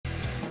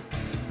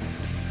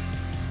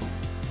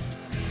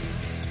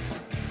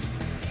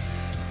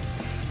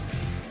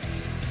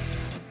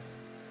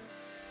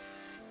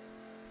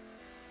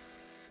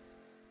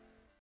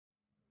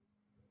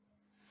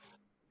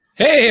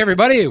Hey,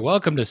 everybody.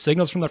 Welcome to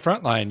Signals from the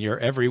Frontline, your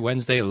every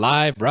Wednesday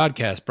live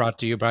broadcast brought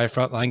to you by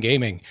Frontline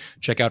Gaming.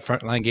 Check out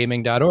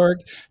frontlinegaming.org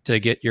to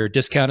get your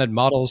discounted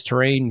models,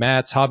 terrain,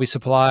 mats, hobby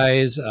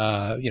supplies,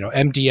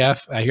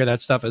 MDF. I hear that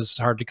stuff is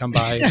hard to come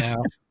by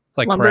now. It's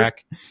like Lumber.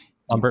 crack.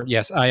 Lumber.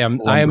 Yes, I am.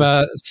 I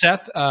am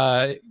Seth,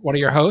 one of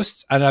your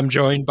hosts, and I'm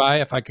joined by,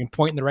 if I can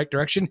point in the right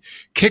direction,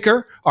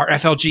 Kicker, our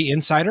FLG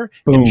insider,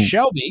 Boom. and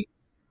Shelby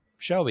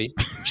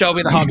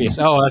the hobbyist.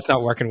 Oh, that's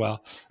not working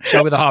well.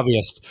 Shelby the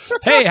hobbyist.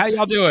 Hey, how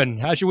y'all doing?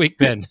 How's your week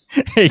been?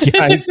 Hey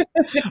guys.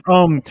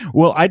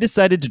 Well, I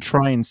decided to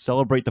try and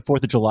celebrate the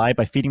 4th of July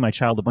by feeding my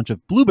child a bunch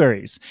of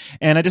blueberries.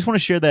 And I just want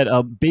to share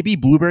that baby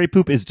blueberry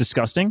poop is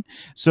disgusting.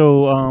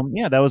 So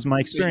yeah, that was my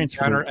experience. You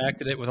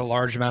counteracted it with a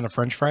large amount of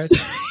French fries.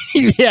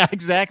 Yeah,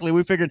 exactly.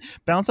 We figured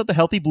balance out the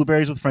healthy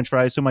blueberries with French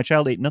fries. So my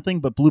child ate nothing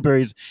but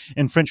blueberries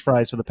and French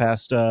fries for the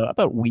past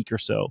about week or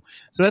so.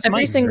 So that's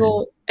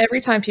every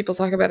time people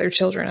talk about their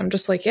children, I'm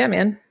just like, yeah,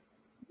 man,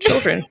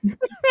 children.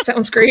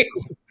 Sounds great.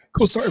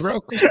 Cool story, bro.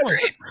 Cool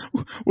story.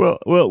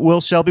 Well,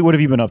 Shelby, what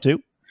have you been up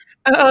to?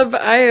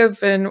 I have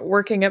been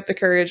working up the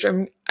courage.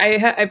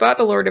 I bought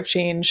the Lord of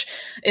Change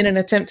in an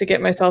attempt to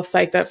get myself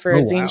psyched up for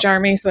a Zinj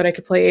army so that I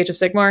could play Age of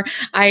Sigmar.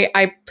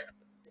 I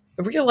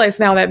realize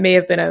now that may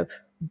have been a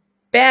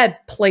bad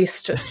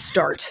place to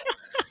start.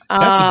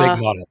 That's a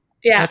big model.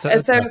 Yeah,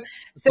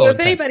 so if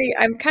anybody,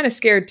 I'm kind of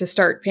scared to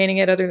start painting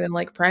it other than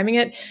like priming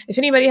it. If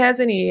anybody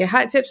has any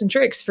hot tips and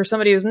tricks for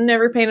somebody who's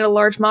never painted a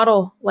large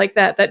model like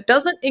that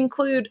doesn't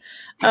include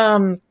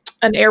an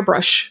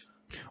airbrush.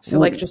 So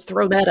like just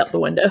throw that out the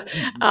window.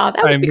 That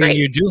would be great.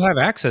 You do have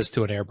access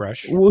to an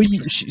airbrush. Well,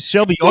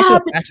 Shelby, you also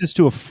have access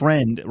to a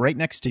friend right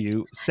next to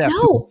you, Seth,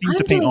 who seems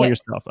to paint all your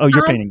stuff. Oh,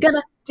 you're painting this.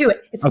 Do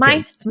it. It's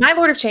my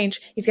Lord of Change.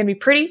 He's going to be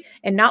pretty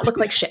and not look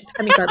like shit.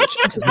 I mean, garbage.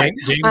 I'm so sorry.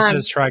 James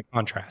says try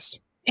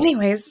contrast.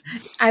 Anyways,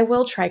 I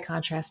will try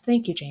contrast.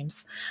 Thank you,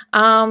 James.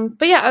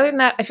 But yeah, other than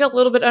that, I feel a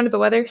little bit under the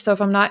weather. So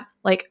if I'm not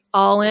like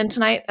all in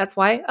tonight, that's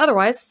why.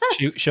 Otherwise,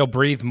 Seth. She'll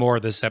breathe more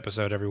this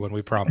episode, everyone.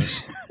 We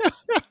promise.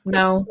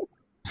 No.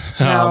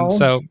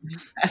 So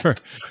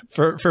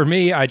for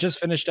me, I just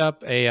finished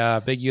up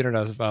a big unit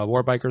of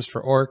War Bikers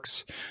for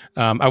Orcs.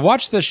 I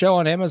watched the show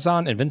on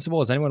Amazon, Invincible.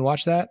 Has anyone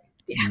watched that?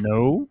 Yeah.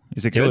 No.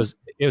 Is it good?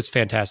 It was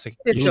fantastic.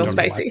 It's real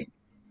spicy.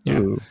 Yeah.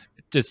 Ooh.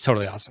 It's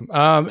totally awesome.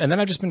 And then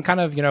I've just been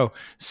kind of,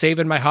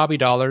 saving my hobby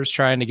dollars,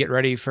 trying to get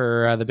ready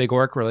for the big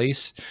Orc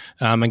release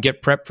and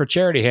get prepped for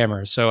Charity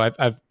Hammer. So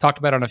I've talked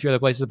about it on a few other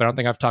places, but I don't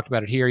think I've talked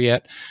about it here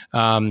yet.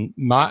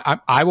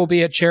 I will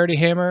be at Charity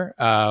Hammer.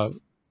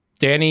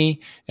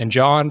 Danny and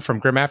John from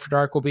Grim After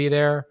Dark will be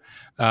there.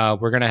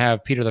 We're going to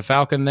have Peter the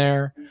Falcon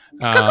there.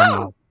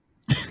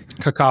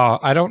 Kakao.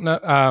 I don't know.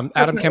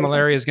 Adam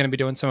Camilleri is going to be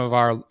doing some of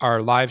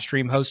our live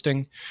stream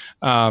hosting.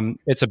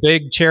 It's a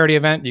big charity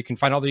event. You can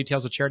find all the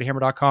details at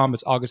charityhammer.com.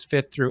 It's August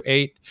 5th through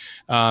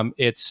 8th.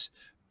 It's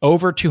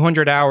over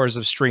 200 hours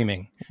of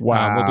streaming.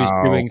 Wow. We'll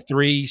be doing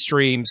 3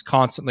 streams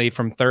constantly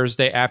from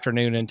Thursday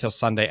afternoon until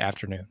Sunday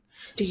afternoon.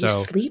 Do you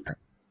sleep?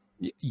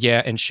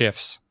 Yeah, in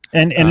shifts.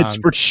 And it's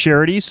for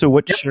charity. So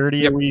what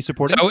charity are we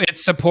supporting? So it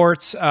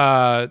supports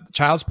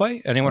Child's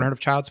Play. Anyone heard of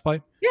Child's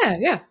Play?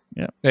 Yeah.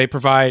 They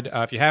provide,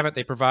 if you haven't,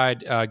 they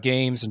provide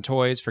games and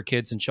toys for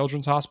kids in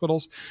children's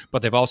hospitals,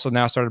 but they've also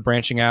now started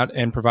branching out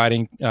and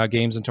providing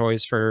games and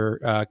toys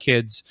for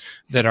kids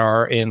that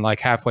are in like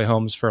halfway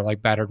homes for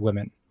like battered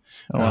women.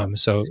 Oh, wow.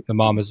 So the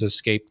mom has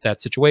escaped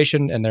that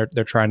situation, and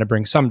they're trying to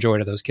bring some joy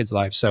to those kids'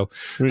 lives. So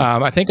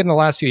I think in the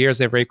last few years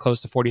they've raised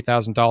close to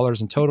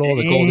 $40,000 in total. Dang.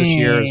 The goal this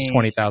year is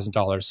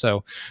 $20,000.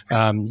 So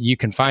you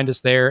can find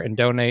us there and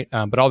donate.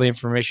 But all the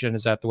information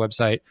is at the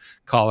website.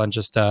 Colin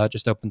just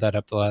opened that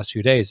up the last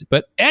few days.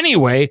 But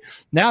anyway,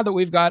 now that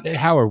we've got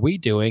how are we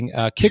doing,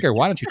 Kicker,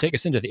 why don't you take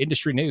us into the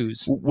industry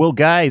news? Well,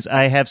 guys,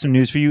 I have some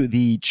news for you.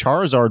 The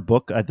Charizard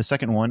book, the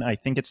second one, I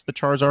think it's the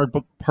Charizard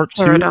book part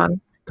 2.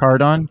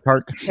 Cardon.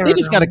 They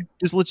just gotta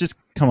let's just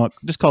come up.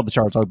 Just call it the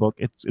Charizard book.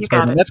 It's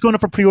that's going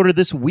up for pre-order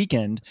this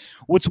weekend.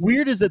 What's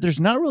weird is that there's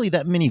not really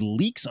that many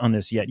leaks on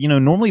this yet.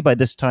 Normally by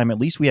this time, at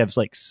least we have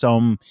like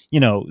some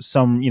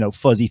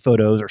fuzzy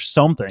photos or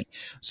something.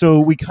 So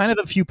we kind of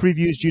have a few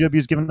previews GW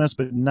has given us,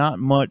 but not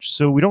much.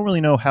 So we don't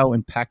really know how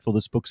impactful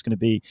this book's going to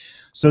be.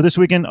 So this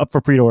weekend up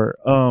for pre-order.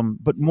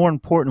 But more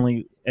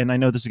importantly, and I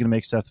know this is going to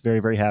make Seth very,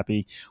 very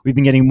happy, we've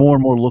been getting more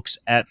and more looks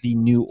at the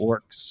new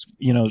orcs.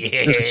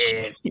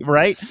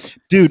 Right,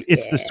 dude?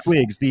 It's the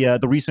Squigs.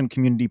 The recent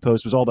community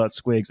post was all about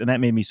Squigs, and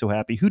that made me so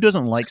happy. Who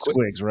doesn't like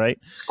Squigs, right?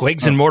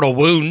 Squigs and mortal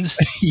wounds.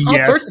 All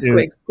sorts of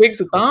Squigs. Squigs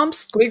with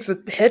bombs. Squigs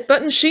with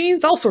headbutt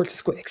machines. All sorts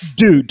of Squigs.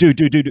 Dude.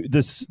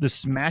 The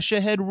smash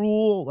ahead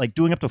rule, like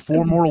doing up to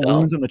 4 mortal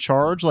wounds in the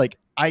charge, like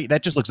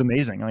that just looks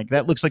amazing. Like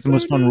that looks like the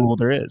most fun rule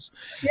there is.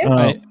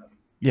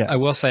 Yeah. I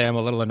will say I'm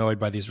a little annoyed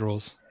by these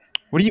rules.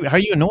 How are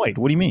you annoyed?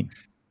 What do you mean?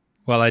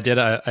 Well, I did.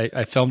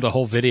 I filmed a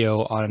whole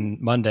video on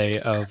Monday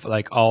of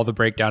like all the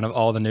breakdown of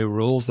all the new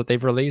rules that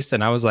they've released.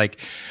 And I was like,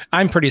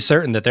 I'm pretty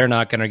certain that they're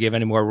not going to give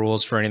any more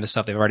rules for any of the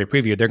stuff they've already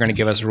previewed. They're going to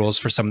give us rules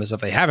for some of the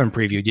stuff they haven't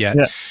previewed yet.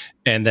 Yeah.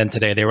 And then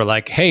today they were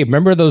like, hey,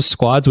 remember those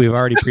squads we've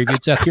already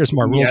previewed, Seth? Here's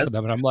more rules for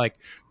them. And I'm like,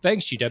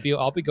 thanks, GW.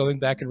 I'll be going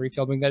back and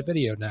refilming that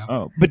video now.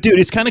 Oh, but dude,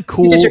 it's kind of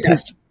cool.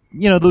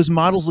 You know, those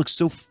models look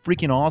so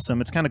freaking awesome.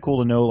 It's kind of cool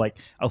to know like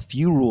a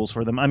few rules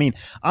for them. I mean,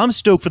 I'm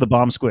stoked for the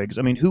bomb squigs.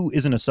 I mean, who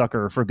isn't a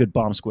sucker for a good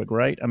bomb squig,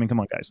 right? I mean, come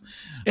on, guys.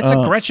 It's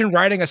a Gretchen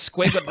riding a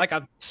squig with like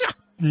a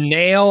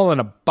nail and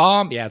a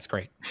bomb. Yeah, it's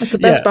great. That's the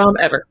best bomb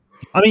ever.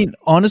 I mean,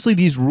 honestly,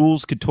 these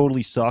rules could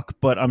totally suck,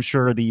 but I'm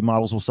sure the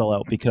models will sell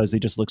out because they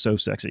just look so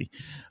sexy.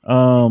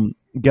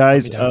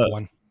 Guys,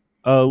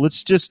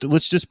 let's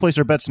just place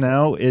our bets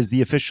now. Is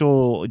GW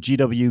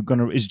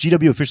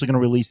officially gonna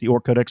release the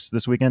Orc Codex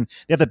this weekend?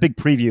 They have that big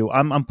preview.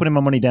 I'm putting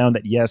my money down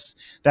that yes,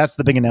 that's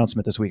the big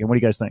announcement this weekend. What do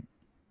you guys think?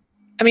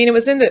 I mean, it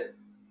was in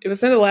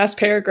the last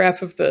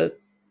paragraph of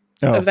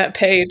that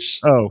page.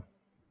 Well,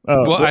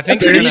 I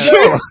think they're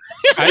gonna.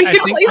 I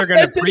think they're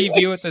going to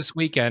preview it this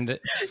weekend.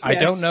 Yes. I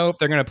don't know if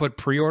they're going to put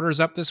pre-orders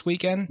up this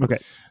weekend. Okay.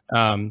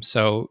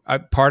 So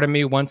part of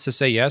me wants to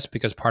say yes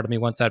because part of me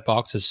wants that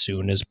box as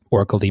soon as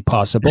oracally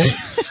possible.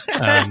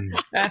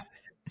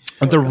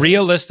 The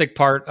realistic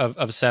part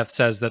of Seth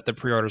says that the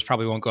pre-orders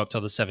probably won't go up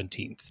till the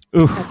 17th.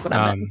 Oof. That's what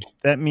I meant.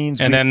 That means,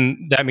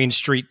 then that means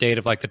street date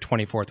of like the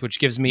 24th, which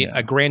gives me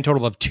a grand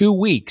total of 2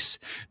 weeks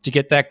to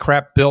get that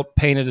crap built,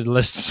 painted, and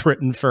lists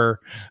written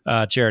for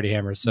Charity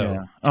Hammers.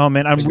 So, oh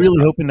man, I'm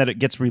really hoping that it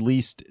gets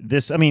released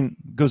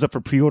goes up for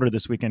pre-order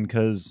this weekend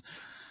because.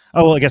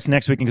 Oh, well, I guess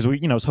next weekend because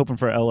we, I was hoping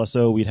for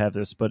LSO we'd have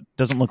this, but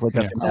doesn't look like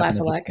that's going to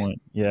happen at this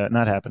point. Yeah,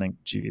 not happening.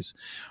 Jeez.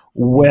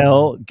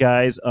 Well,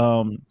 guys,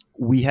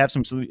 we have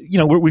some,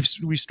 we've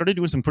started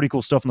doing some pretty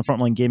cool stuff on the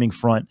Frontline Gaming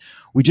front.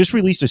 We just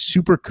released a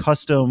super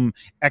custom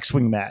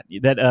X-Wing mat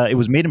that it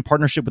was made in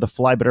partnership with the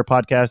Fly Better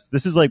podcast.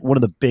 This is like one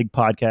of the big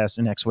podcasts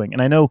in X-Wing,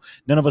 and I know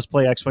none of us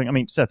play X-Wing. I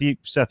mean, Seth, you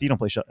don't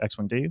play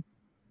X-Wing, do you?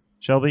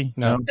 Shelby?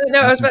 No,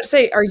 I was about to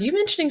say, are you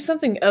mentioning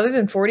something other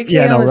than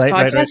 40K on this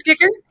podcast,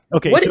 Kicker?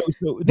 Okay, what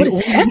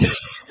is happening?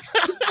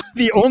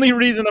 The only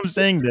reason I'm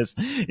saying this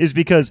is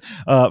because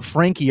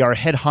Frankie, our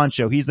head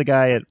honcho, he's the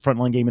guy at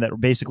Frontline Gaming that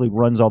basically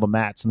runs all the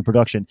mats in the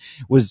production,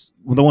 was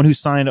the one who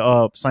signed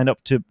up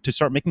to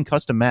start making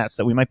custom mats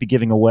that we might be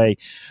giving away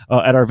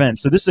at our event.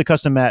 So this is a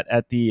custom mat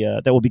at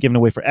that will be given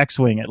away for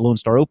X-Wing at Lone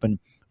Star Open.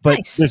 But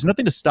There's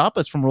nothing to stop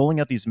us from rolling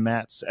out these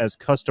mats as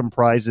custom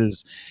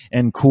prizes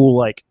and cool,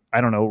 like,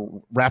 I don't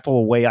know, raffle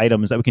away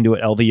items that we can do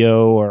at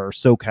LVO or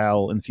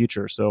SoCal in the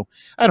future. So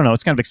I don't know.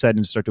 It's kind of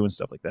exciting to start doing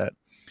stuff like that.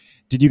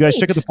 Did you guys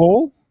check out the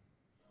poll?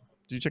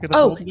 Did you check out the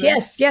poll?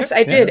 Yes,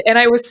 I did. And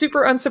I was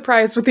super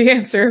unsurprised with the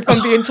answer, if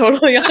I'm being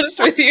totally honest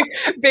with you.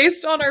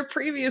 Based on our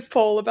previous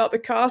poll about the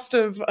cost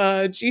of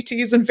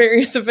GTs and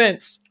various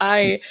events,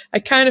 I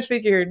kind of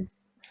figured...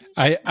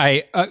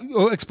 I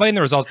explain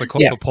the results of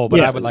the poll, but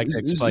I would like to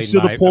explain. So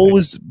the poll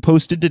was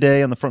posted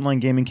today on the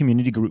Frontline Gaming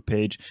community group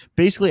page,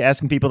 basically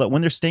asking people that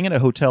when they're staying at a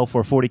hotel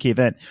for a 40K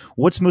event,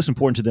 what's most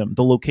important to them?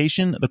 The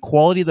location, the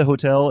quality of the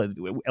hotel,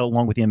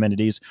 along with the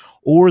amenities,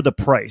 or the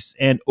price?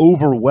 And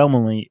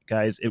overwhelmingly,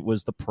 guys, it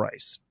was the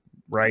price,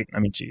 right? I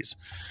mean, geez.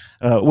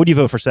 What do you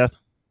vote for, Seth?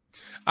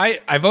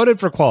 I voted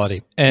for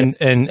quality, and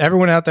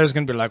everyone out there is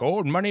going to be like,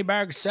 "Oh,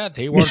 Moneybag Seth,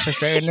 he wants to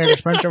stay in an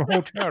expensive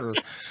hotel."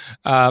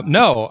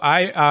 No,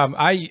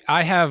 I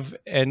have,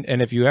 and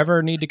if you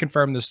ever need to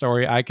confirm the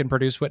story, I can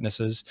produce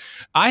witnesses.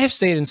 I have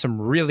stayed in some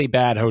really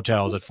bad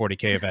hotels at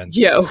 40K events.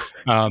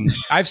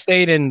 I've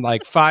stayed in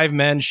like 5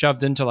 men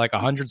shoved into like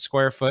 100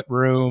 square foot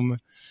room.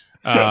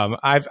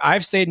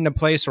 I've stayed in a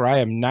place where I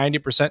am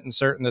 90%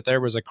 certain that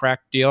there was a crack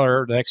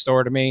dealer next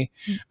door to me.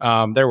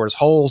 There was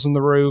holes in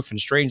the roof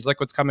and strange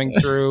liquids coming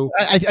through.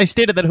 I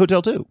stayed at that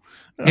hotel too.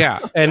 Yeah.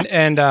 And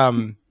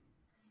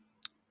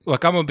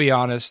look, I'm gonna be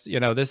honest,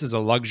 this is a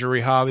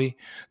luxury hobby.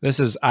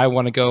 I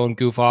want to go and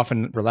goof off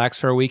and relax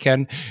for a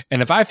weekend.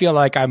 And if I feel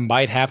like I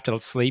might have to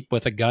sleep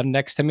with a gun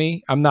next to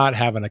me, I'm not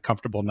having a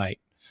comfortable night.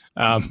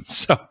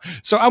 So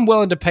I'm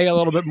willing to pay a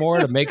little bit more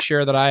to make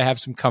sure that I have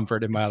some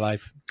comfort in my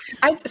life.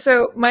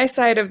 So my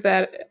side of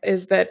that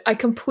is that I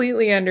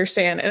completely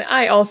understand. And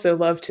I also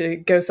love to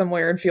go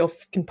somewhere and feel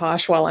fucking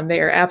posh while I'm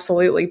there.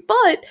 Absolutely.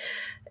 But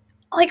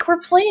like, we're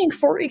playing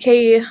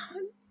 40K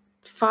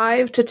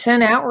 5 to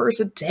 10 hours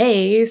a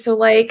day. So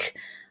like,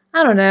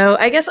 I don't know.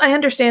 I guess I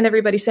understand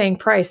everybody saying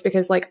price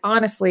because like,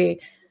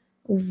 honestly,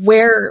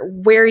 where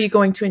are you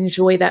going to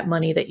enjoy that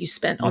money that you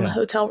spent on the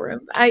hotel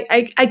room?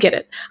 I get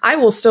it. I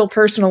will still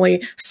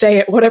personally stay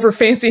at whatever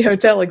fancy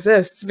hotel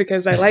exists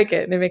because I like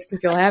it and it makes me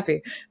feel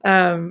happy.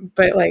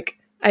 But like,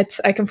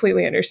 I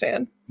completely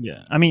understand.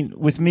 Yeah. I mean,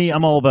 with me,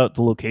 I'm all about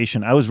the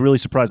location. I was really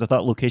surprised. I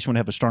thought location would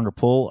have a stronger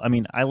pull. I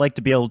mean, I like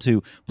to be able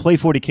to play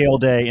 40K all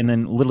day and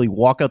then literally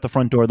walk out the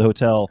front door of the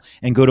hotel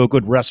and go to a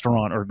good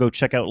restaurant or go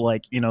check out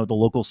like, the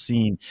local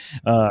scene.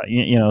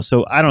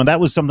 So I don't know. That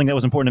was something that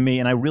was important to me.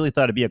 And I really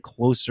thought it'd be a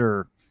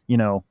closer,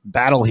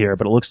 battle here,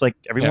 but it looks like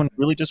everyone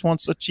really just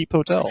wants a cheap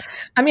hotel.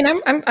 I mean,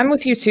 I'm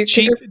with you too.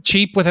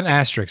 Cheap with an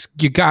asterisk.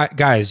 You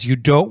guys, you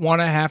don't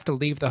want to have to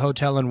leave the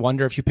hotel and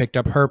wonder if you picked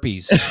up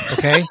herpes.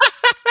 Okay.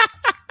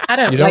 I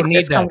don't like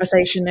this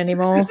conversation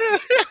anymore.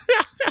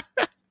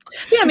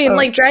 Yeah, I mean,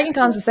 like Dragon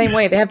Con's the same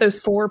way. They have those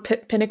 4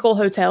 pinnacle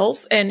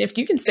hotels, and if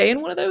you can stay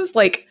in one of those,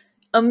 like,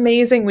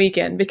 amazing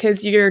weekend,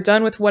 because you're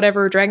done with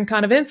whatever Dragon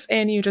Con events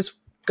and you just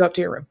go up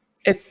to your room.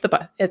 It's the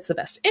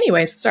best.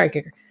 Anyways, sorry,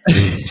 Kicker.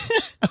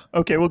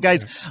 Okay, well,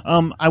 guys,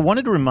 I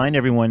wanted to remind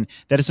everyone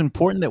that it's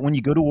important that when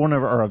you go to one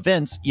of our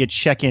events, you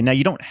check in. Now,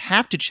 you don't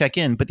have to check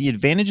in, but the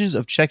advantages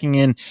of checking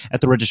in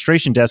at the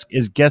registration desk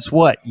is, guess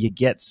what? You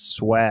get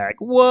swag.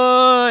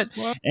 What?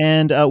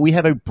 And we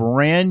have a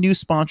brand new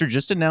sponsor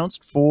just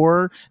announced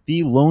for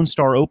the Lone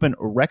Star Open,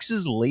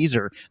 Rex's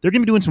Laser. They're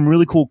going to be doing some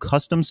really cool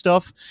custom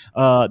stuff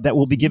that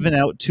will be given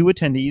out to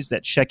attendees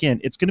that check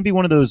in. It's going to be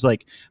one of those,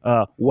 like,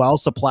 while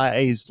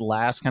supplies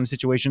last kind of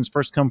situations,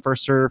 first come,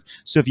 first serve.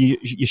 So if you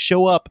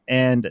show up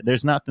and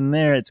there's nothing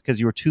there, it's because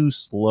you were too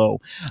slow.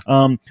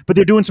 But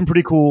they're doing some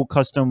pretty cool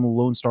custom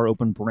Lone Star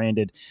Open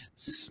branded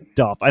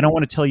stuff. I don't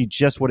want to tell you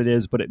just what it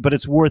is, but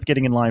it's worth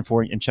getting in line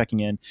for and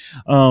checking in.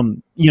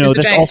 There's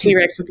a giant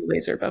T-Rex with a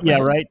laser above. Yeah,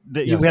 right.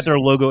 You have their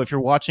logo. If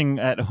you're watching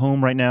at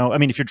home right now, I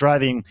mean, if you're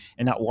driving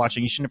and not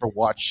watching, you should never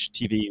watch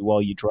TV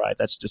while you drive.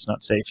 That's just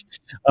not safe.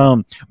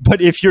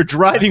 But if you're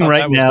driving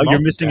right now,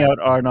 you're missing out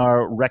on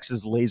our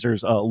Rex's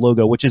Lasers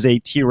logo, which is a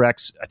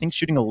T-Rex, I think,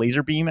 shooting a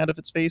laser beam out of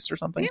its face or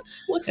something. Yeah,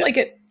 looks like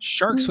it.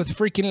 Sharks with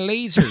freaking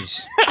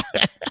lasers.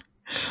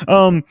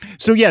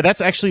 So yeah,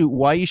 that's actually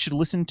why you should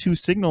listen to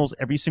Signals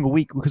every single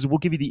week, because we'll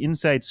give you the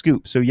inside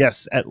scoop. So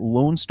yes, at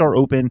Lone Star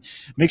Open,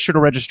 make sure to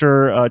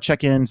register,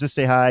 check in, just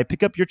say hi,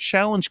 pick up your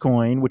challenge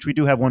coin, which we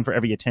do have one for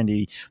every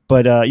attendee,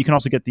 but you can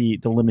also get the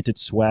limited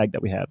swag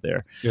that we have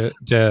there.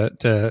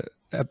 The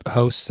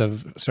hosts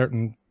of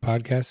certain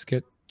podcasts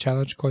get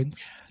challenge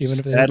coins, even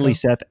if sadly,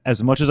 Seth,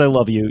 as much as I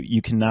love you,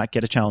 you cannot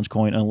get a challenge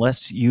coin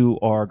unless you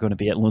are going to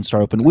be at Lone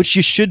Star Open, which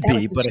you should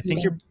be, but I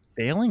think you're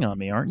failing on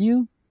me, aren't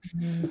you?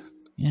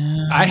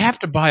 Yeah. I have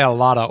to buy a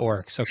lot of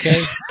orcs,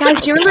 okay?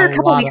 Guys, do you remember a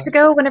couple weeks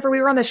ago whenever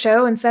we were on the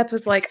show and Seth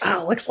was like,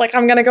 oh, looks like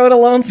I'm going to go to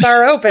Lone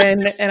Star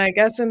Open. And I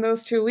guess in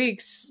those 2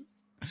 weeks,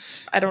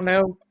 I don't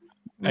know,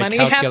 money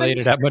I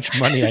calculated how much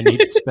money I need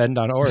to spend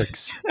on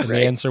orcs. And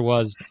the answer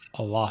was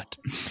a lot.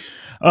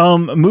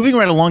 Moving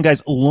right along,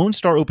 guys, Lone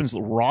Star Open's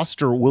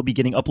roster will be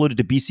getting uploaded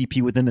to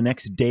BCP within the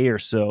next day or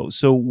so.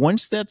 So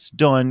once that's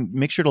done,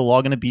 make sure to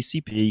log into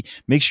BCP,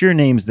 make sure your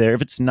name's there.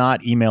 If it's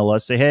not, email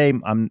us, say, hey,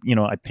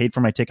 I paid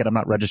for my ticket, I'm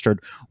not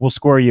registered. We'll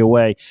square you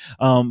away.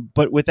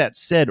 But with that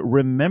said,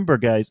 remember,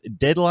 guys,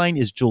 deadline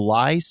is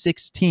July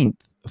 16th.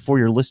 For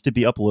your list to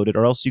be uploaded,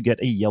 or else you get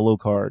a yellow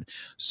card.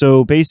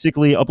 So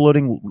basically,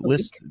 uploading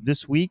list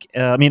this week.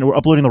 We're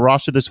uploading the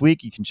roster this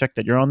week. You can check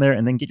that you're on there,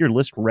 and then get your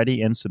list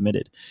ready and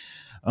submitted.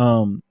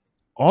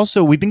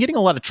 Also, we've been getting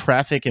a lot of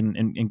traffic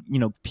and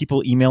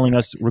people emailing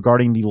us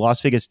regarding the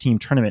Las Vegas team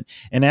tournament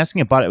and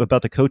asking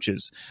about the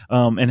coaches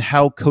and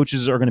how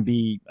coaches are going to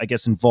be, I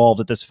guess, involved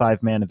at this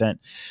 5-man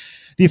event.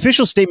 The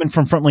official statement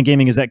from Frontline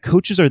Gaming is that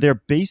coaches are there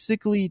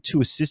basically to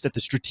assist at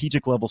the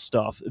strategic level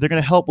stuff. They're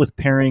going to help with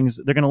pairings.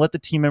 They're going to let the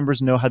team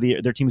members know how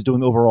their team is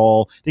doing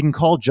overall. They can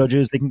call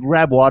judges. They can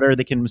grab water.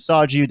 They can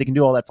massage you. They can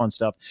do all that fun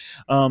stuff.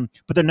 But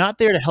they're not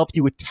there to help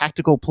you with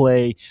tactical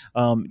play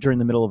during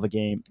the middle of a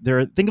game.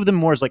 Think of them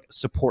more as like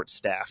support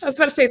staff. I was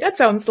about to say, that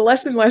sounds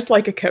less and less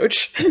like a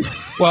coach.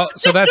 Well,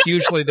 so that's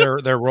usually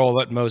their role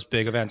at most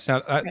big events. Now,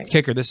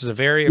 Kicker, this is a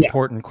very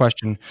important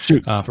question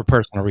for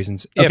personal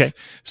reasons. Okay. If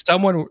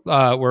someone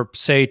were,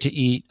 say, to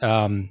eat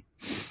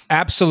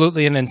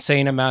absolutely an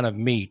insane amount of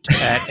meat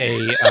at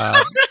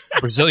a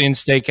Brazilian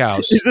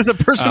steakhouse. Is this a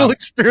personal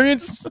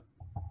experience?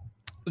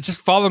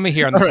 Just follow me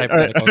here on this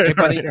hypothetical, okay,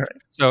 buddy? All right.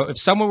 So if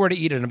someone were to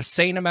eat an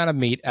insane amount of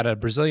meat at a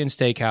Brazilian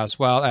steakhouse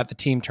while at the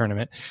team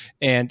tournament,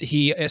 and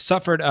he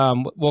suffered,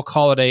 we'll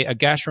call it a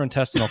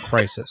gastrointestinal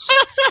crisis,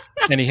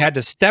 and he had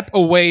to step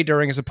away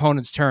during his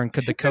opponent's turn,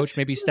 could the coach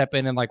maybe step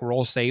in and like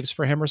roll saves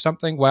for him or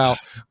something while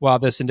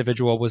this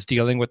individual was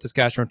dealing with this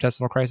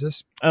gastrointestinal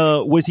crisis?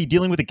 Was he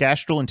dealing with a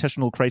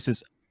gastrointestinal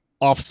crisis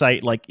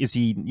off-site? Like, is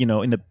he,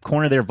 in the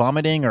corner there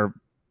vomiting, or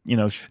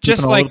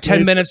just like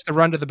 10 minutes to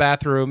run to the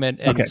bathroom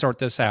and sort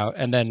this out,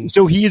 and then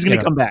so he is going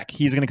to come back.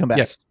 He's going to come back.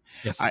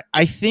 Yes.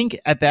 I think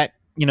at that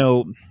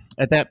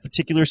at that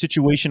particular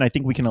situation, I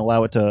think we can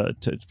allow it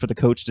for the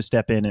coach to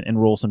step in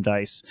and roll some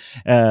dice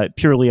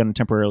purely on a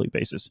temporary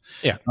basis.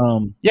 Yeah.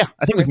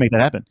 I think we can make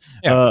that happen.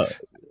 Yeah.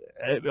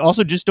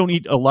 Also, just don't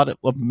eat a lot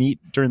of meat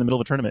during the middle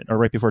of a tournament or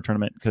right before a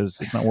tournament,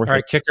 because it's not worth it. All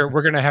right, Kicker,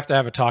 we're going to have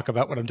a talk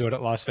about what I'm doing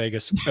at Las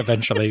Vegas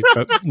eventually,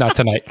 but not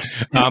tonight.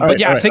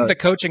 I think the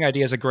coaching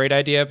idea is a great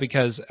idea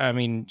because, I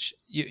mean,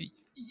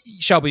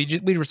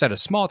 Shelby, we were at a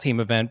small team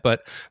event,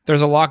 but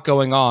there's a lot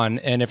going on.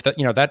 And if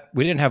that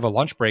we didn't have a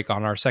lunch break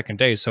on our second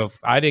day. So if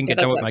I didn't get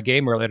done with my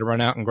game early to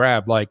run out and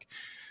grab, like,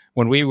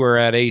 when we were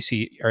at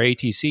AC or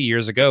ATC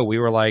years ago, we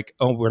were like,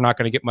 oh, we're not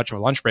going to get much of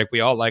a lunch break. We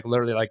all like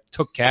literally like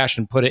took cash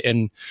and put it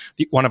in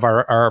one of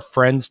our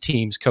friends'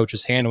 team's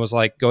coach's hand and was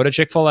like, go to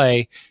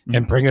Chick-fil-A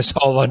and bring us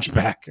all lunch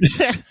back.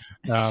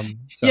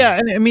 Yeah,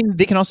 and I mean,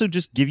 they can also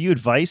just give you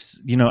advice,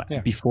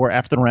 before,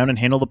 after the round, and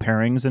handle the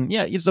pairings. And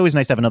yeah, it's always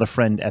nice to have another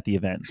friend at the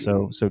event.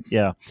 So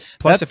yeah.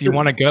 Plus, if you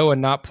want to go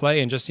and not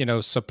play and just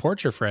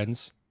support your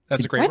friends,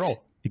 that's a great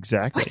role.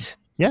 Exactly. What?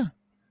 Yeah,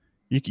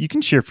 you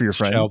can cheer for your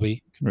friends.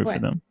 Shelby, you can root for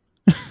them.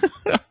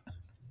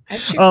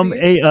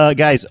 Hey,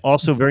 guys,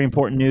 also very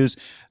important news.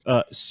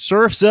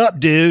 Surf's up,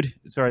 dude.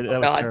 Sorry,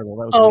 that was terrible.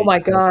 That was my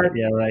God.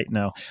 Yeah, right.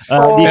 No.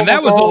 And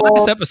that was the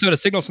last episode of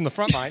Signals from the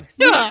Frontline.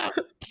 Yeah.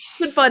 It's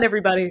been fun,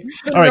 everybody.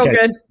 It's been real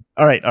good.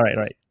 All right.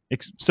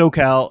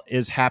 SoCal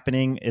is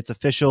happening. It's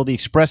official. The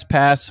Express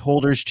Pass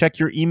holders, check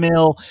your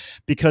email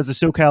because the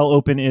SoCal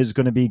Open is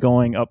going to be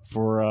going up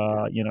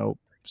for,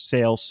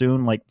 sale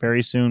soon, like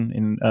very soon.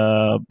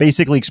 And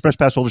basically, Express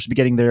Pass holders should be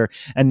getting their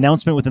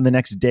announcement within the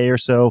next day or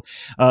so.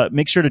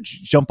 Make sure to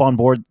jump on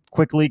board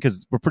quickly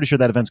because we're pretty sure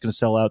that event's going to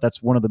sell out.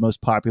 That's one of the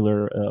most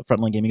popular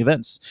Frontline Gaming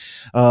events.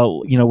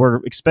 We're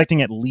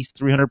expecting at least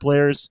 300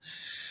 players,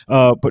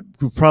 but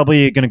we're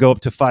probably going to go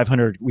up to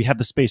 500. We have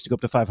the space to go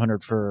up to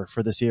 500 for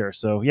this year.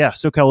 So yeah,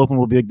 SoCal Open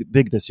will be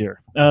big this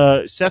year.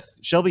 Seth,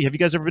 Shelby, have you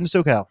guys ever been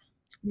to SoCal?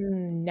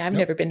 I've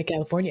never been to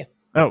California.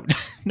 Oh,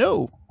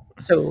 no.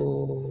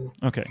 So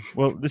okay,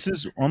 well, this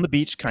is on the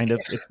beach, kind of.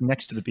 It's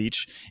next to the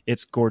beach.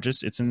 It's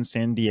gorgeous. It's in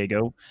San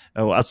Diego,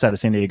 outside of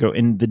San Diego,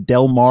 in the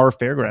Del Mar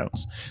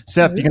Fairgrounds.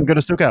 Seth, you gonna go to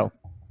SoCal?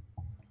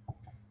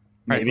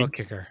 Maybe. Right,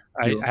 kicker.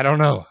 I don't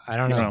know.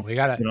 We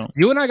gotta.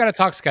 You and I gotta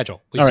talk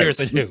schedule. We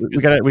seriously do. We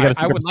gotta.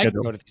 I would like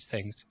to go to these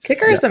things.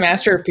 Kicker is the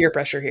master of peer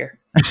pressure here.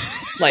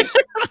 Like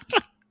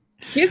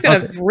he's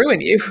gonna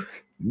ruin you.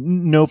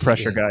 No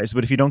pressure, guys.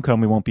 But if you don't come,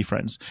 we won't be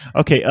friends.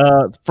 Okay.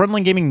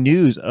 Frontline Gaming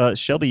news.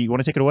 Shelby, you want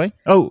to take it away?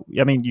 Oh,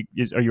 I mean,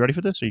 are you ready for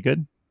this? Are you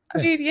good?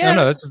 I mean, yeah.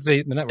 No, this is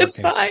the network. It's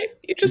fine.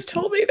 You just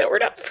told me that we're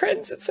not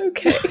friends. It's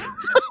okay.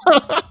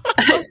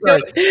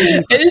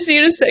 I just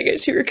need a second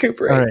to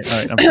recuperate. All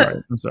right.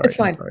 I'm sorry. It's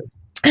fine.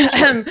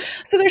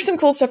 So there's some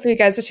cool stuff for you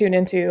guys to tune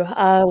into.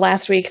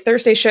 Last week,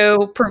 Thursday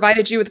show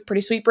provided you with a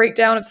pretty sweet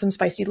breakdown of some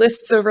spicy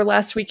lists over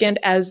last weekend,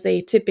 as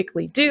they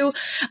typically do.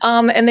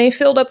 And they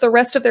filled up the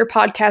rest of their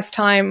podcast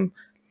time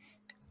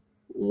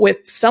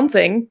with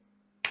something,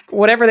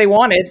 whatever they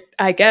wanted,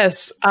 I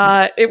guess.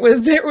 There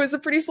was a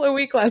pretty slow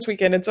week last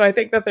weekend. And so I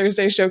think that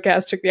Thursday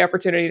Showcast took the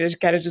opportunity to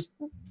kind of just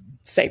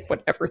say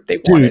whatever they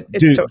wanted.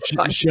 It's totally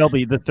fine.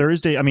 Shelby, the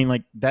Thursday, I mean,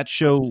 like that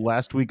show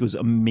last week was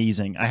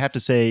amazing. I have to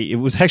say, it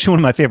was actually one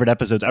of my favorite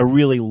episodes. I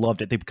really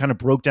loved it. They kind of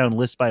broke down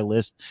list by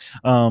list.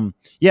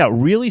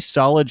 Really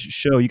solid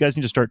show. You guys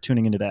need to start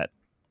tuning into that.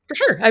 For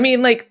sure. I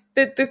mean, like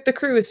the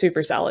crew is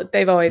super solid.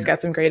 They've always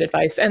got some great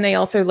advice. And they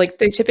also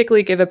they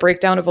typically give a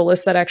breakdown of a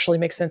list that actually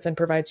makes sense and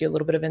provides you a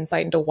little bit of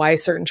insight into why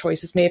certain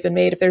choices may have been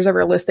made. If there's ever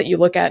a list that you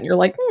look at and you're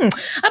like,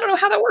 I don't know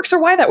how that works or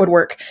why that would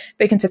work,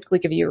 they can typically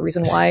give you a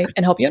reason why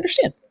and help you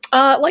understand.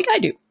 Like I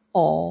do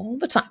all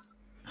the time.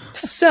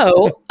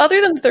 So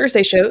other than the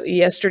Thursday show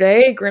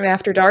yesterday, Grim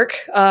After Dark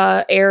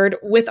aired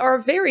with our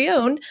very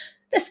own,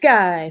 this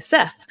guy,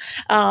 Seth.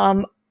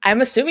 I'm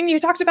assuming you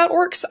talked about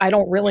orcs. I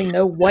don't really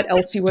know what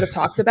else you would have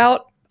talked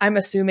about. I'm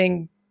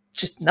assuming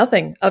just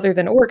nothing other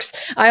than orcs.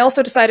 I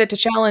also decided to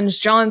challenge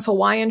John's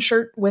Hawaiian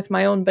shirt with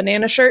my own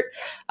banana shirt.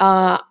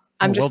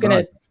 I'm just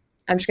gonna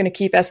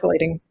keep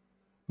escalating.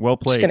 Well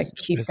played. Just going to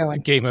keep going.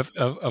 A game of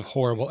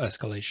horrible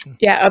escalation.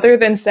 Yeah, other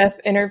than Seth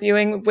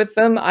interviewing with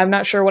them, I'm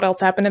not sure what else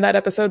happened in that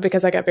episode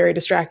because I got very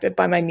distracted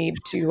by my need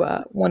to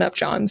one-up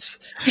John's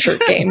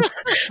shirt game.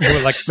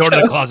 We're like, go to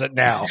the closet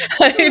now.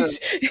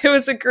 It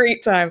was a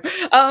great time.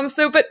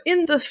 But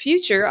in the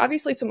future,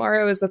 obviously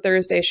tomorrow is the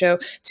Thursday show.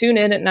 Tune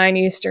in at 9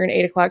 Eastern,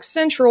 8 o'clock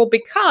Central,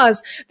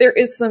 because there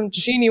is some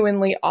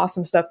genuinely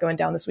awesome stuff going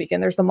down this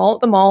weekend. There's the Mall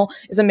at the Mall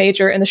is a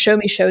major, and the Show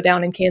Me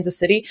Showdown in Kansas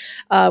City,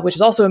 which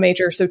is also a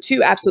major. So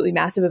two absolutely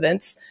massive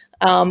events.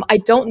 I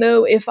don't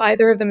know if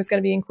either of them is going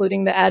to be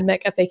including the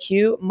AdMech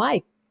FAQ.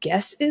 My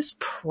guess is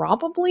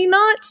probably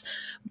not,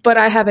 but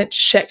I haven't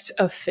checked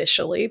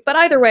officially. But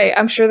either way,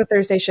 I'm sure the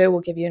Thursday show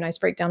will give you a nice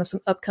breakdown of some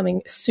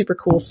upcoming super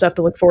cool stuff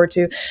to look forward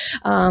to.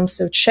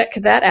 So check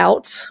that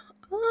out.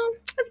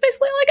 That's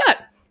basically all I got.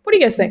 What do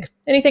you guys think?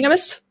 Anything I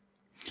missed?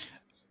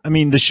 I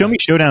mean, the Show Me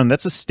Showdown,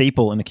 that's a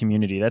staple in the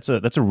community. That's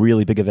a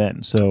really big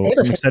event. So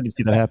I'm excited to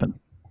see that happen.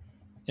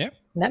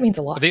 That means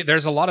a lot.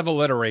 There's a lot of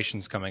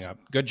alliterations coming up.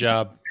 Good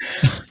job,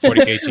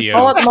 40KTO.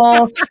 All at the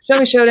Mall, Show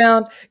Me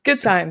Showdown. Good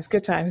times.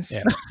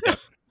 Yeah. Good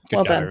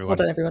well job, done. everyone. Well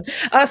done,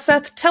 everyone.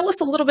 Seth, tell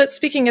us a little bit,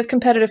 speaking of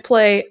competitive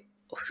play,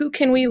 who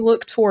can we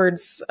look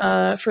towards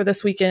for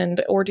this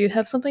weekend? Or do you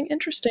have something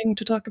interesting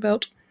to talk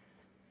about?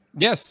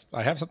 Yes,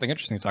 I have something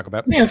interesting to talk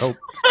about. Yes.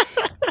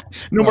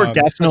 No more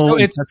so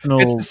it's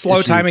the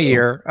slow time of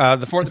year.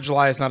 The 4th of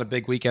July is not a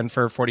big weekend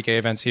for 40K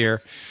events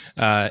here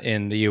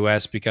in the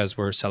U.S. because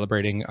we're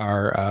celebrating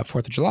our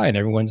 4th of July and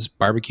everyone's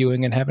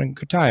barbecuing and having a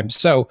good time.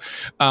 So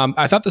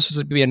I thought this was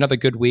going to be another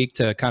good week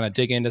to kind of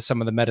dig into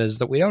some of the metas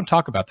that we don't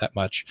talk about that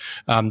much.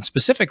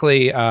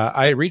 Specifically,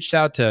 I reached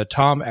out to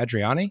Tom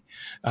Adriani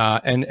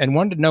and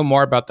wanted to know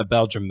more about the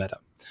Belgium meta.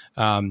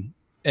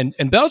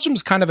 And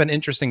Belgium's kind of an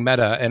interesting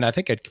meta, and I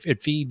think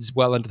it feeds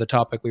well into the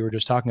topic we were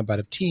just talking about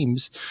of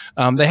teams.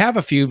 They have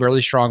a few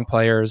really strong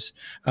players,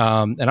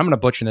 and I'm going to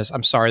butcher this.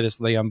 I'm sorry,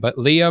 Liam, but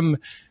Liam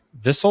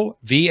Vissel,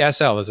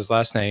 VSL is his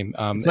last name.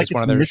 It's like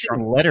one of their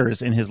strong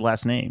letters in his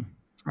last name.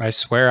 I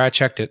swear I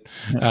checked it.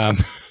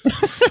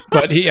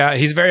 But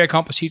he's a very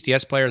accomplished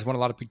TTS player. He's won a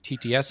lot of big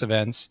TTS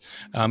events.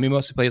 He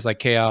mostly plays like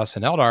Chaos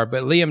and Eldar,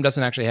 but Liam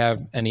doesn't actually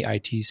have any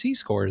ITC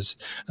scores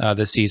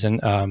this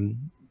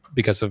season.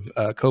 Because of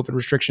COVID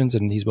restrictions,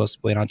 and he's supposed to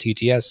play on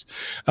TTS.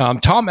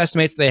 Tom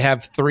estimates they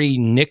have 3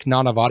 Nick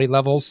Nanavati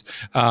levels.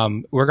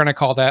 We're going to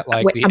call that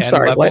like the I'm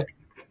sorry, level.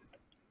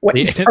 What?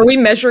 Are we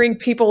measuring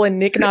people in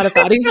Nick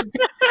Nanavati?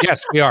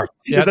 Yes, we are.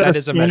 Yeah, that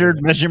is a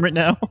standard measurement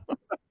now.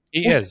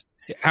 He is.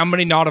 How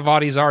many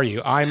Nanavatis are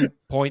you? I'm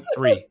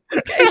 0.3.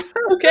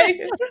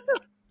 Okay.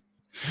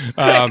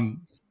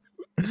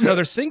 So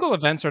their single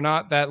events are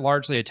not that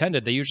largely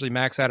attended. They usually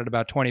max out at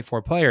about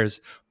 24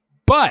 players,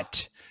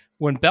 but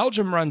when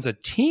Belgium runs a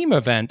team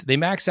event, they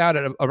max out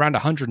at around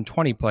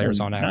 120 players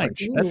on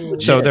average.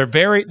 Nice. So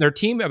their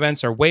team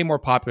events are way more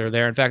popular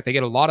there. In fact, they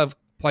get a lot of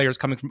players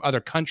coming from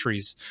other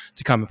countries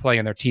to come and play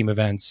in their team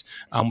events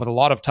with a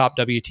lot of top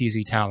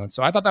WTZ talent.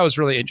 So I thought that was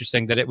really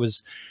interesting that it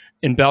was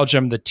in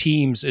Belgium, the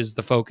teams is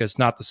the focus,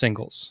 not the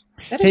singles.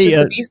 That is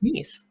just the bee's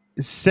knees.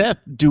 Seth,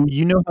 do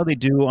you know how they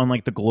do on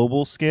like the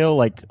global scale,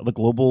 like the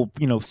global,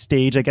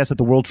 stage, I guess at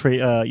the World Trade,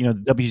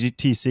 the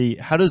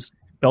WTC? How does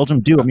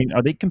Belgium do? I mean,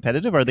 are they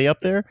competitive? Are they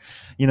up there?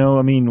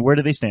 Where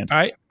do they stand?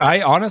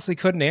 I honestly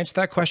couldn't answer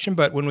that question,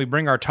 but when we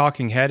bring our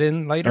talking head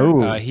in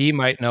later, he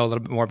might know a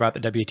little bit more about the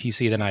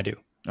WTC than I do.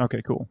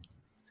 Okay, cool.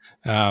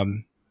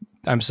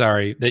 I'm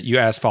sorry that you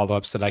asked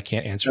follow-ups that I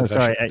can't answer.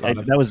 Sorry,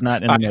 that was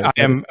not in the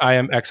notes. I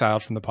am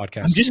exiled from the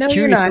podcast. I'm just curious.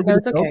 You're not. No,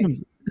 it's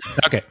okay.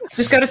 Okay.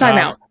 Just go to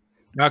timeout.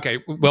 Okay,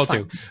 will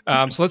do.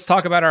 So let's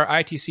talk about our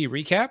ITC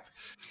recap.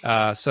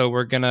 So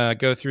we're going to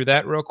go through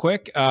that real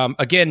quick.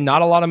 Again,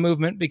 not a lot of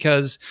movement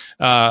because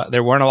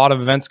there weren't a lot of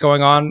events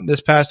going on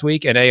this past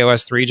week, and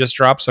AOS 3 just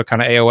dropped, so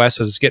kind of AOS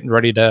is getting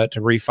ready to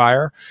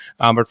refire.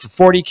 But for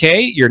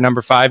 40K, your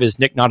number 5 is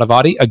Nick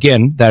Nanavati.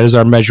 Again, that is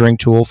our measuring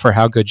tool for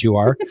how good you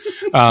are.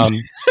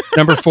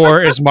 Number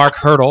 4 is Mark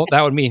Hurdle.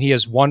 That would mean he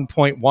has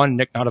 1.1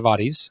 Nick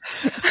Nanavatis.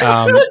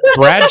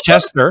 Brad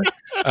Chester.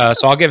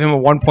 So I'll give him a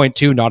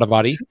 1.2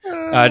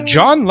 Nanavati.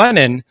 John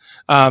Lennon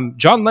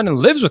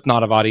lives with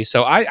Nanavati,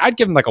 so I'd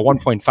give him like a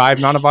 1.5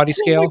 Nanavati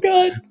scale. Oh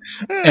my God.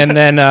 And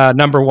then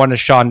number 1 is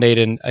Sean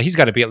Naden. He's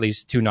got to be at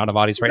least 2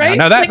 Nanavatis right now.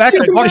 Now that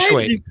can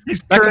fluctuate.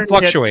 That can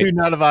fluctuate. 2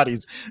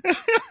 Nanavatis.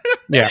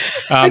 Yeah,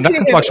 that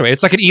can fluctuate.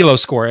 It's like an ELO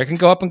score. It can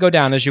go up and go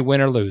down as you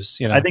win or lose.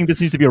 I think this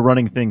needs to be a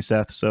running thing,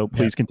 Seth. So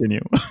please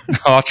continue.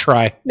 I'll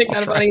try. Nick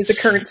Nanavati is a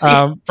currency.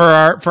 For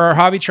our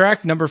hobby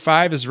track, number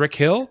 5 is Rick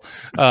Hill.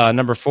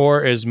 Number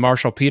 4 is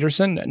Marshall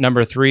Peterson.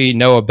 Number 3,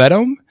 Noah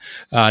Bedom.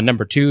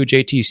 Number 2,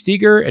 JT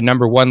Steger, and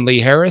number 1, Lee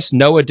Harris.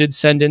 Noah did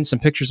send in some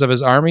pictures of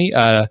his army,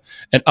 an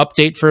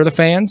update for the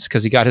fans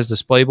because he got his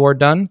display board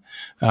done.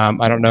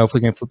 I don't know if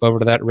we can flip over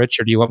to that, Rich,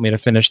 or do you want me to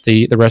finish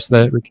the rest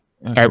of the?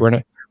 All right,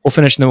 we'll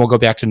finish and then we'll go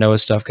back to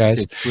Noah's stuff,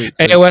 guys. Sweet.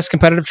 AOS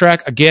competitive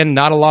track, again,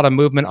 not a lot of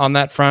movement on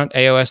that front.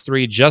 AOS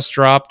 3 just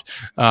dropped.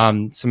 I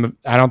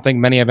don't think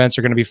many events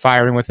are going to be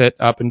firing with it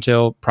up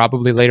until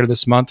probably later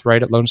this month,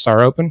 right at Lone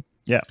Star Open.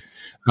 Yeah.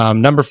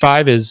 Number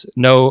 5 is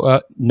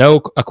No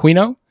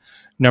Aquino.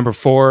 Number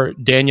 4,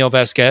 Daniel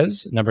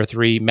Vasquez. Number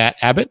 3, Matt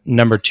Abbott.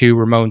 Number 2,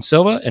 Ramon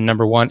Silva. And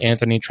number 1,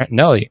 Anthony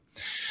Trentinelli.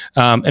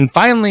 And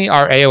finally,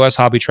 our AOS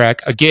hobby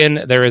track.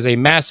 Again, there is a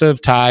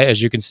massive tie,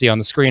 as you can see on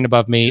the screen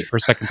above me, for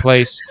second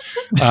place.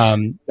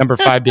 Number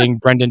 5 being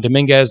Brendan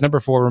Dominguez. Number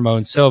 4,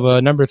 Ramon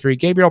Silva. Number 3,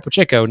 Gabriel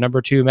Pacheco.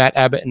 Number 2, Matt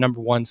Abbott. And number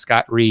 1,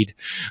 Scott Reed.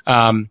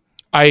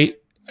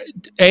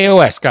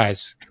 AOS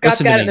guys,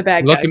 Scott's got it in the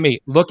bag.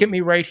 Look at me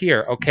right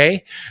here.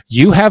 Okay,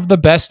 you have the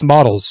best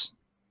models.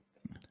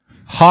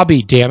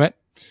 Hobby, damn it!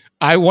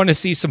 I want to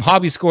see some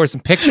hobby scores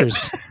and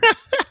pictures.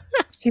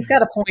 He's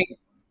got a point.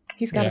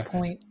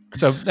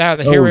 So now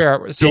here we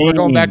are. So we're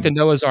going back to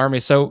Noah's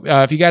army. So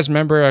if you guys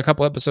remember a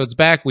couple episodes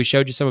back, we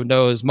showed you some of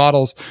Noah's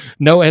models.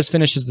 Noah has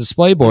finished his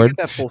display board.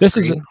 This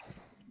is.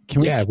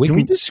 Can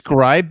we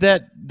describe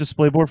that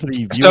display board for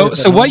the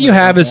viewers? So what you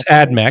have is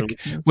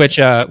AdMech,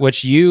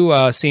 which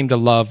you seem to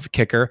love,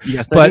 Kicker.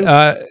 Yes,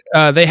 but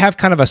they have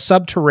kind of a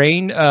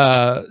subterranean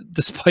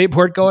display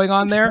board going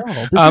on there,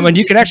 and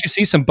you can actually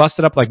see some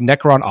busted up like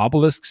Necron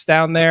obelisks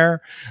down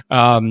there.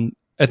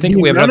 I think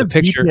we have another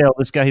picture. Detail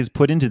this guy has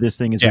put into this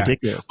thing is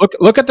ridiculous.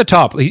 Look at the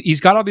top.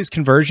 He's got all these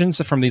conversions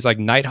from these like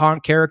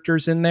Nighthaunt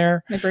characters in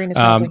there. My brain is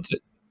melting.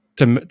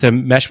 to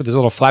mesh with his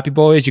little flappy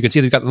boys. You can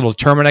see he's got the little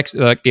Terminex,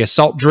 like the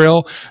assault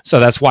drill. So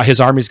that's why his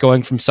army's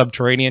going from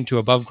subterranean to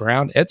above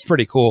ground. It's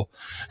pretty cool.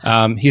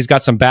 He's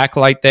got some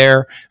backlight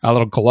there, a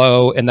little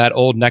glow in that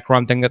old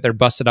Necron thing that they're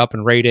busted up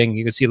and raiding.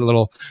 You can see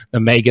the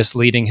Magus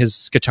leading his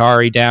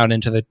Skitarii down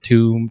into the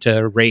tomb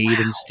to raid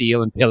and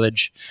steal and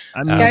pillage.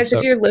 Guys,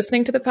 if you're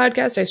listening to the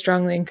podcast, I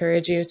strongly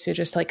encourage you to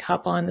just like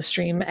hop on the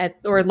stream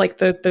or like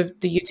the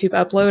YouTube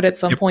upload at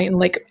some point and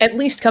like at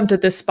least come to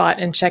this spot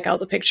and check out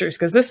the pictures,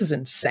 because this is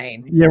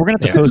insane. Yeah, we're gonna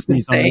have to post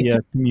these on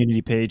the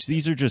community page.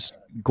 These are just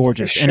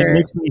gorgeous, and it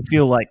makes me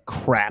feel like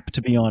crap,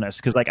 to be honest,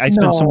 because like I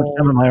spent so much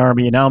time in my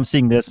army, and now I'm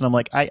seeing this, and I'm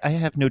like, I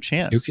have no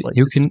chance.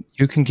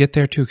 You can get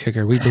there too,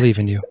 Kicker. We believe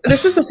in you.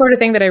 This is the sort of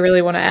thing that I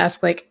really want to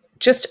ask, like,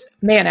 just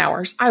man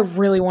hours. I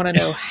really want to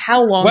know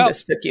how long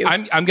this took you.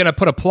 I'm going to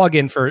put a plug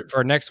in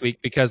for next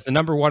week, because the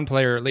number one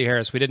player, Lee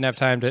Harris, we didn't have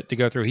time to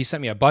go through. He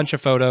sent me a bunch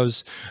of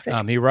photos.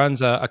 He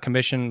runs a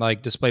commission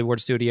like display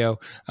board studio.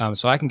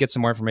 So I can get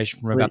some more information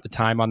from him about the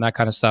time on that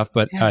kind of stuff.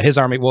 But his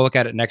army, we'll look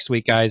at it next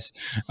week, guys.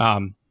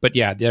 But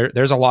yeah,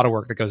 there's a lot of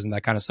work that goes in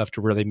that kind of stuff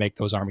to really make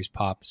those armies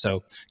pop.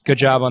 So good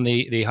job on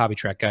the hobby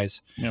track,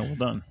 guys. Yeah, well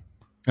done.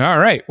 All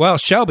right. Well,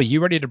 Shelby, you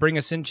ready to bring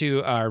us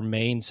into our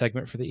main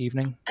segment for the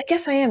evening? I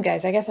guess I am,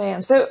 guys. I guess I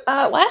am. So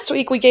last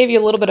week we gave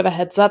you a little bit of a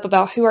heads up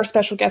about who our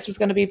special guest was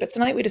going to be, but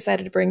tonight we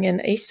decided to bring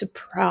in a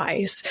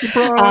surprise.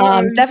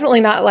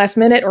 Definitely not last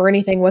minute or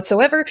anything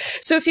whatsoever.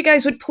 So if you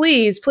guys would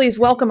please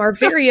welcome our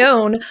very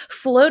own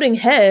floating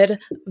head,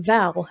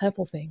 Val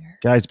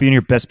Heffelfinger. Guys, be in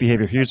your best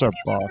behavior. Here's our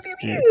boss.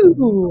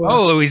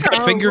 Oh, he's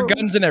got finger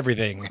guns and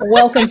everything.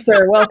 Welcome,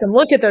 sir. Welcome.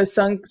 Look at those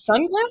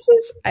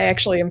sunglasses. I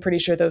actually am pretty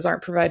sure those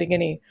aren't providing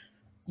any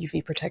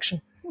UV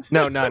protection.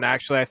 No, none.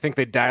 Actually, I think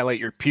they dilate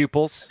your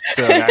pupils,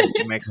 so that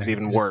makes it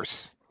even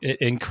worse. It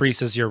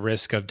increases your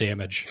risk of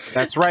damage.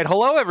 That's right.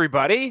 Hello,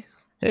 everybody.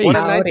 Hey, what a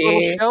nice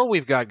little show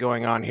we've got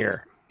going on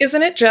here.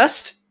 Isn't it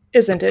just?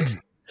 Isn't it?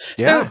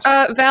 Yeah.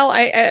 So, Val,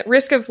 at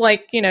risk of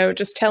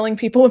just telling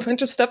people a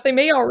bunch of stuff they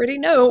may already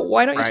know,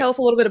 why don't you tell us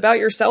a little bit about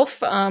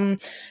yourself?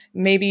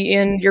 Maybe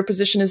in your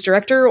position as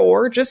director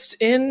or just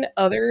in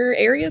other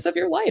areas of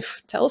your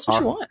life. Tell us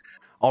what you want.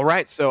 All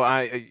right, so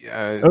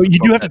you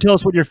do have to tell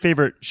us what your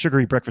favorite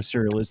sugary breakfast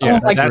cereal is.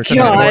 Yeah, that's an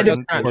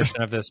important portion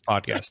of this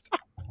podcast.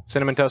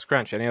 Cinnamon Toast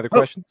Crunch. Any other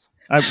questions?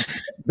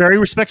 Very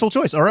respectful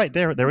choice. All right,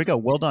 there we go.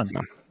 Well done.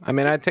 I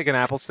mean, I'd take an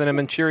apple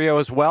cinnamon Cheerio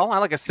as well. I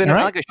like a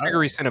cinnamon. I like a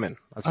sugary cinnamon.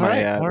 That's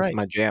that's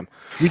my jam.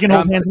 We can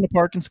hold hands in the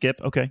park and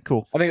skip. Okay,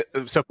 cool. I think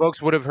so. Folks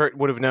would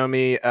have known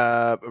me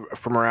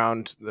from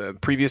around the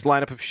previous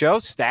lineup of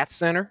shows. Stats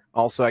Center.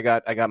 Also, I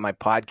got my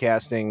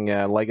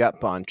podcasting leg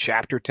up on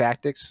Chapter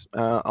Tactics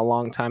a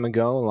long time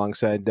ago,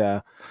 alongside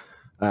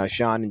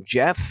Sean and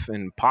Jeff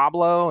and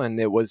Pablo, and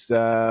it was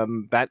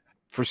that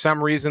for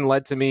some reason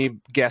led to me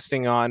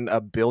guesting on a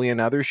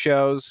billion other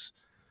shows.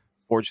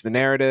 Forge the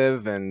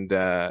Narrative and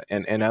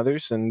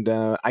others. And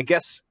I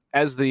guess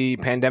as the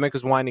pandemic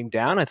was winding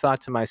down, I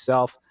thought to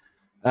myself,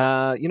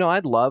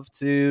 I'd love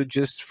to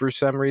just for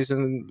some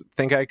reason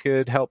think I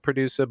could help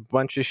produce a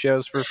bunch of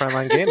shows for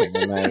Frontline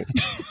Gaming.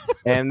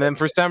 And then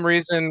for some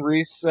reason,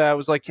 Reese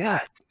was like, yeah,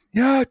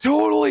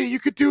 totally. You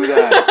could do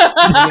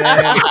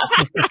that.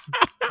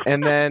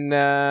 and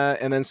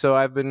then so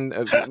I've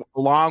been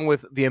along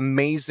with the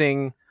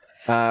amazing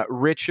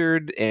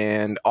Richard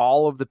and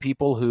all of the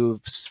people who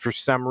for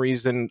some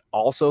reason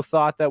also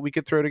thought that we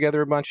could throw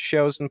together a bunch of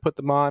shows and put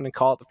them on and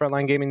call it the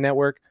Frontline Gaming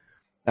Network.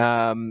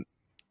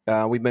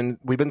 We've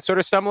been sort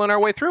of stumbling our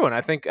way through, and I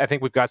think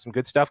we've got some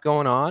good stuff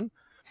going on.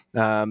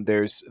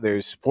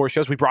 There's 4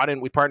 shows we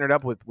partnered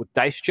up with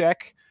Dice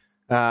Check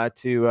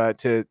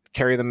to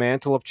carry the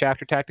mantle of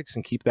Chapter Tactics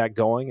and keep that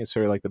going. It's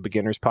sort of like the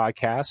beginners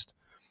podcast.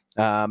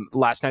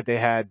 Last night they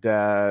had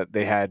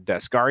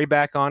Scary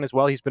back on as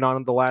well. He's been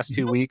on the last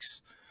 2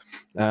 weeks.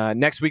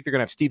 Next week they're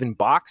gonna have Stephen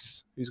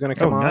Box, who's gonna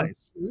come on.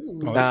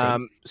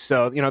 Nice.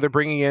 So they're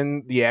bringing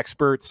in the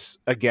experts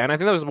again. I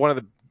think that was one of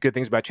the good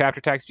things about Chapter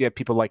Tactics. You have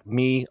people like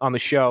me on the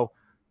show,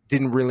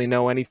 didn't really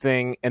know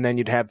anything, and then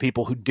you'd have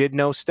people who did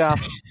know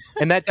stuff,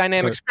 and that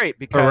dynamic's great.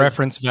 Because for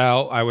reference,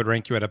 Val, I would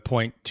rank you at a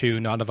 0.2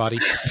 Nanavati.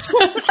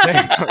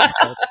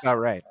 All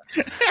right.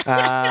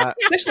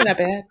 Actually not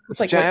bad. It's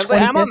like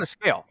I'm on the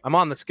scale. I'm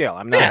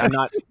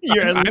not.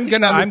 I'm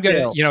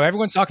gonna.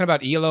 Everyone's talking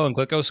about ELO and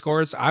Glico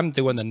scores. I'm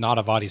doing the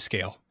Nanavati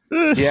scale.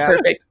 Yeah.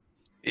 Perfect.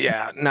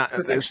 Yeah. Not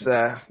this.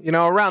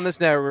 Around this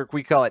network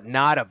we call it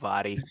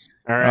Nanavati.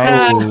 All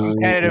right.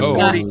 Competitive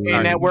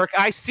 40K network.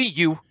 I see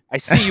you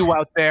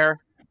out there.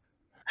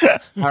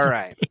 All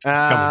right.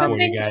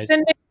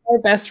 Sending our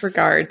best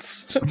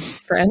regards,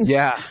 friends.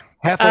 Yeah.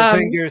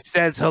 Heffelfinger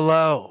says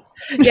hello.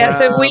 Yeah,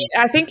 so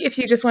I think if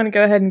you just want to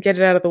go ahead and get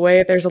it out of the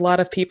way, there's a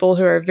lot of people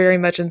who are very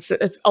much,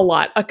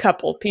 a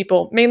couple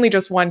people, mainly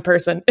just one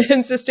person,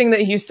 insisting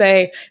that you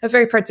say a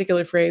very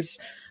particular phrase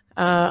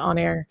on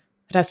air.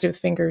 It has to do with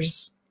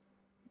fingers.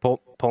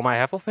 Pull my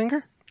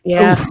Heffelfinger?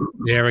 Yeah. Ooh,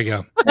 there we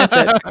go. That's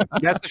it.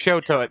 That's the show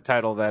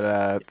title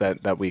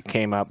that we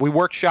came up. We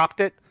workshopped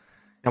it,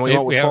 and we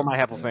went with Pull My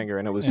Heffelfinger,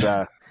 and it was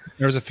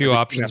There was a few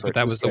options, but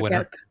that was the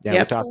winner.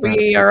 Yep.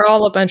 We are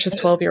all a bunch of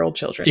 12-year-old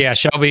children. Yeah,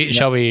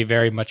 Shelby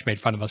very much made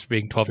fun of us for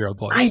being 12-year-old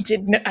boys. I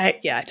did.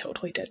 I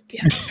totally did.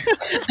 Yeah, that's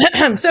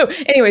fair. So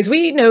anyways,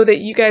 we know that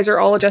you guys are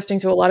all adjusting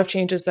to a lot of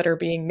changes that are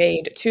being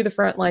made to the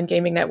Frontline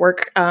Gaming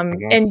Network.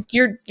 And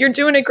you're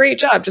doing a great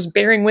job just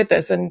bearing with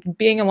us and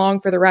being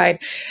along for the ride.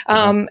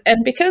 And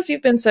because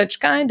you've been such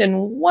kind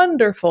and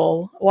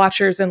wonderful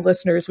watchers and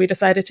listeners, we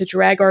decided to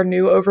drag our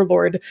new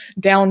overlord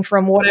down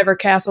from whatever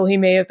castle he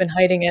may have been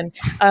hiding in.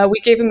 We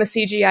gave him a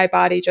CGI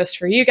body just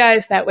for you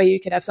guys. That way you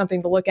could have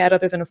something to look at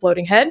other than a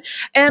floating head.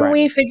 And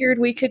we figured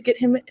we could get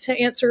him to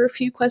answer a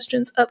few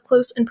questions up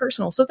close and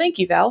personal. So thank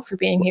you, Val, for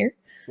being here.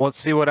 Let's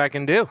see what I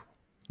can do.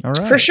 All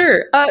right. For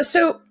sure.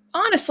 So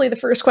honestly, the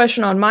first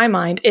question on my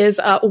mind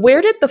is,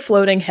 where did the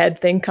floating head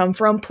thing come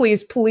from?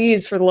 Please,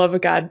 for the love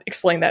of God,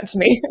 explain that to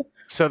me.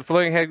 So the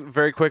floating head,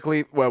 very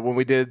quickly, when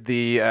we did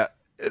the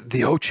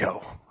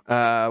Ocho,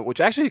 which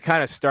actually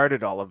kind of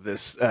started all of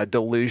this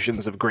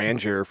delusions of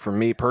grandeur for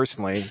me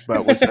personally,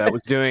 but was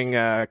doing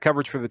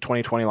coverage for the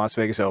 2020 Las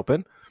Vegas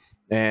Open.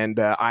 And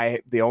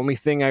the only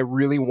thing I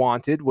really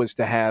wanted was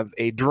to have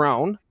a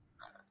drone.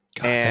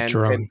 And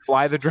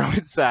fly the drone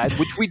inside,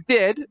 which we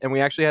did. And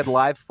we actually had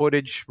live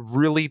footage,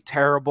 really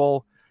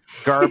terrible,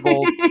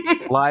 garbled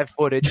live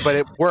footage, but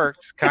it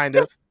worked kind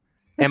of.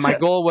 And my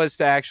goal was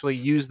to actually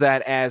use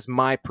that as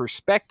my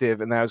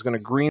perspective, and that I was going to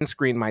green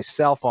screen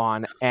myself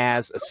on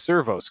as a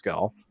servo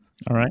skull.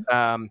 All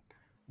right.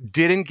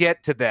 Didn't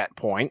get to that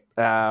point,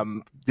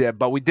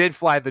 but we did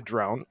fly the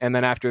drone. And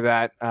then after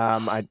that,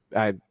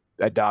 I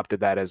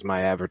adopted that as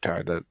my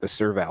avatar, the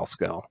Serval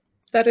skull.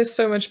 That is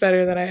so much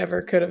better than I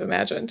ever could have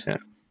imagined. Yeah.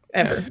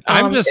 Ever.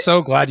 I'm just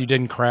so glad you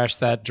didn't crash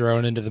that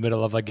drone into the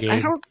middle of a game. I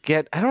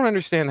don't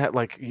understand how,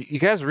 like, you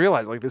guys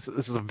realize, like, this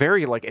is a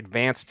very, like,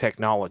 advanced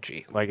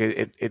technology. Like,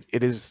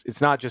 it's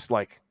not just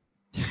like,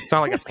 it's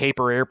not like a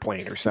paper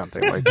airplane or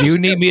something. Like, do you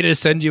need me to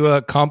send you a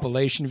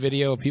compilation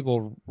video of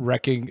people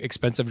wrecking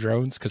expensive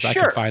drones? Because I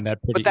can find that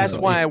pretty easily. But that's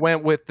why I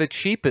went with the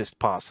cheapest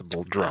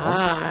possible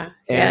drone.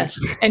 Yes.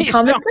 And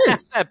common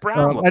sense. I just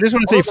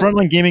want to say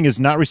Frontline Gaming is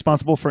not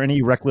responsible for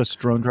any reckless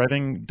drone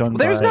driving done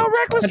by... There's no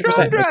reckless 100%.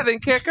 Drone driving,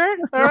 Kicker.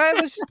 All right,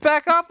 let's just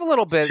back off a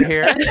little bit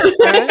here.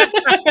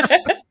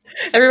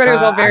 Everybody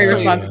was all very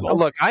responsible.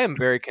 Look, I am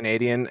very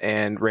Canadian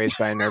and raised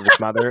by a nervous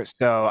mother,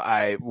 so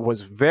I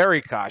was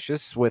very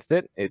cautious with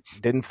it. It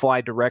didn't fly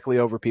directly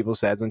over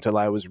people's heads until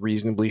I was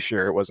reasonably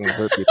sure it wasn't going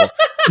to hurt people.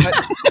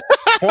 But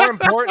more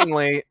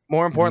importantly,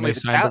 they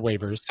signed the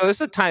waivers. So this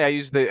is a time I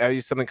used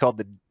something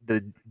called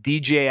the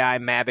DJI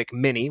Mavic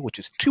Mini, which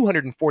is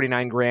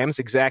 249 grams,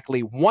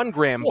 exactly 1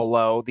 gram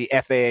below the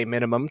FAA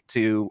minimum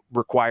to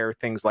require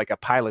things like a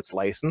pilot's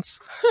license.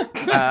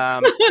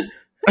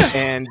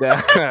 And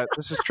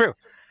this is true.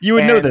 You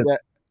would know that.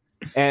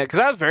 And because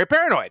I was very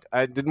paranoid,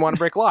 I didn't want to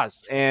break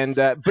laws. And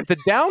but the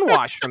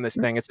downwash from this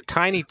thing, it's a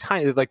tiny,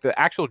 like the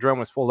actual drone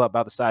was folded up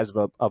about the size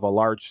of a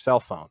large cell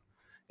phone.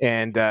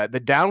 And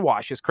the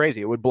downwash is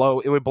crazy. It would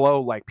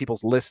blow like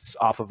people's lists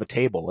off of a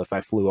table if I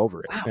flew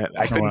over it. Wow.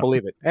 I couldn't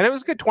believe it. And it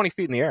was a good 20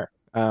 feet in the air.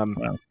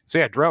 So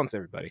yeah, drones,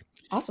 everybody.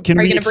 Awesome.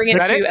 Are you going to bring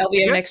it to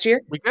LVO next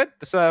year? We good?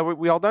 So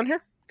we all done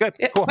here? Good.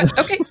 Yeah. Cool.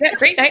 Okay. Yeah,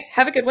 great night.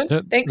 Have a good one.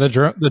 Thanks.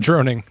 The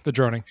droning.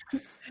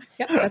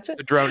 Yeah, that's it.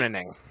 The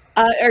droning.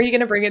 Are you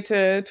going to bring it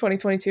to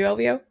 2022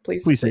 LVO?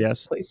 Please say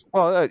yes. Please.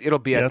 Well, it'll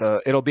be at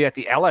the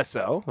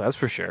LSO. That's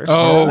for sure.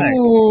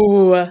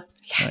 Oh,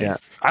 yes. Yeah.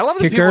 I love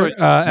Kicker,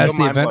 as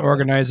the event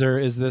organizer.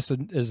 Is this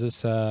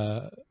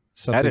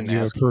something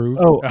you approve?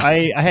 Oh,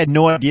 I had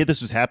no idea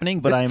this was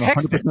happening, but I'm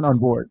 100% on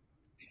board.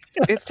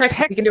 It's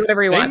Texas. You can do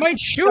whatever you want. They might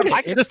shoot it.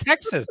 It's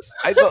Texas.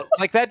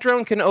 Like that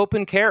drone can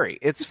open carry.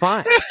 It's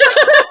fine.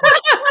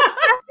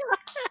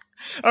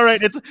 All right,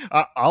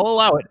 I'll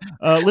allow it.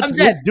 Let's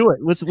do it.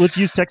 Let's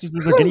use Texas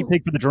as a guinea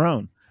pig for the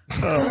drone.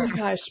 Oh my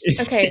gosh.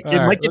 Okay. It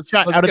might get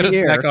shot out of the air. Let's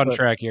get us back on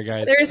track here,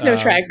 guys. There is no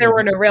track. There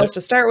were no rails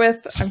to start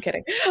with. I'm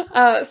kidding.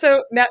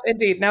 So now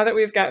that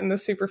we've gotten the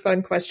super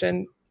fun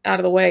question out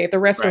of the way, the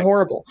rest are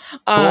horrible.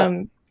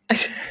 Cool.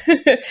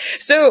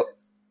 So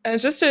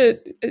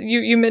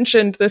you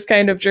mentioned this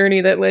kind of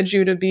journey that led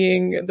you to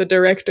being the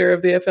director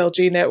of the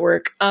FLG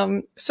network.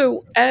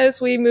 So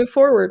as we move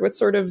forward, what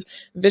sort of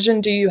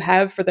vision do you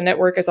have for the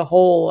network as a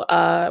whole?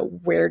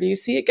 Where do you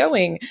see it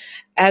going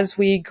as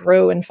we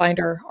grow and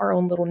find our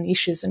own little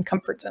niches and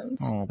comfort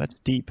zones? Oh, that's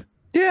deep.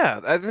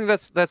 Yeah, I think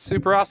that's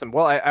super awesome.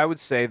 Well, I would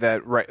say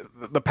that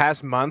the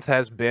past month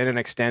has been an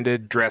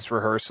extended dress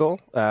rehearsal,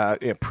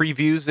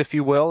 previews, if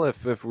you will,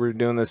 if we're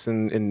doing this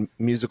in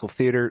musical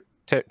theater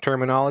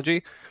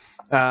terminology.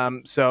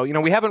 So,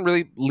 we haven't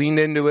really leaned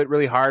into it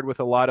really hard with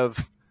a lot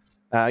of,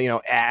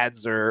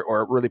 ads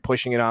or really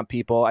pushing it on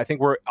people. I think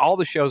all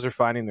the shows are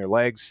finding their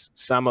legs.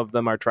 Some of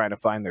them are trying to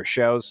find their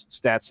shows.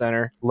 Stat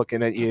Center,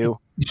 looking at you.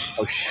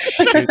 Oh,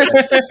 shoot.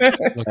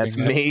 That's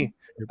me.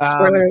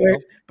 Spoiler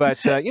alert. But,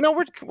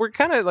 we're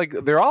kind of like,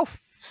 they're all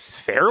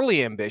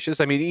fairly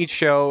ambitious. I mean, each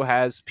show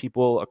has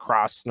people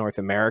across North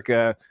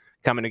America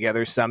coming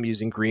together, some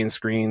using green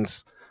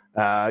screens.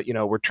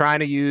 We're trying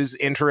to use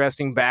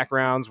interesting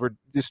backgrounds. We're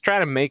just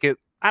trying to make it,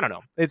 I don't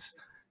know. It's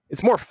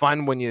more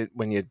fun when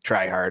you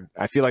try hard.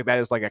 I feel like that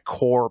is like a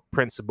core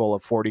principle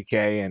of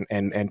 40K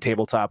and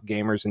tabletop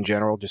gamers in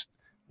general. Just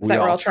we're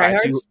all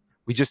tryhards.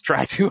 We just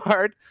try too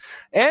hard,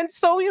 and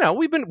so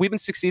we've been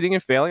succeeding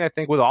and failing. I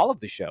think with all of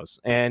the shows,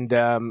 and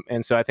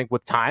so I think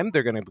with time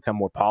they're going to become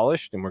more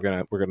polished, and we're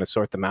gonna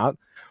sort them out.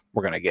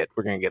 We're gonna get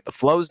the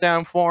flows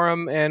down for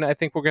them, and I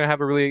think we're gonna have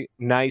a really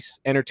nice,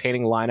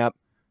 entertaining lineup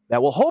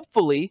that will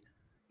hopefully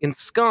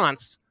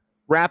ensconce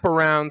wrap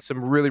around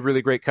some really,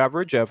 really great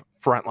coverage of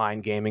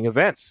frontline gaming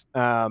events,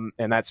 and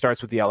that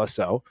starts with the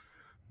LSO.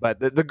 But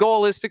the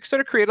goal is to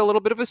sort of create a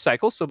little bit of a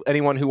cycle, so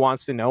anyone who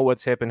wants to know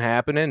what's hip and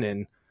happening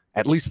and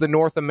at least the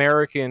North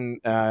American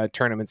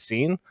tournament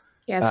scene.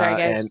 Yeah, sorry,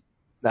 guys.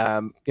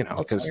 And,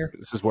 because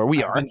this is where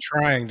we are. I've been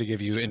trying to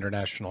give you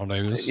international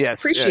news.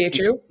 Yes. Appreciate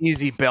you.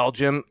 Easy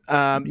Belgium.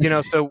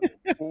 So,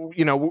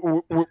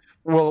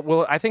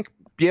 we'll, I think,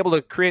 be able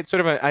to create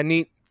sort of a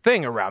neat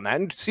thing around that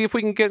and see if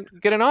we can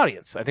get an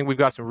audience. I think we've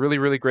got some really,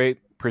 really great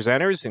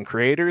presenters and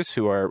creators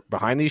who are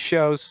behind these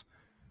shows,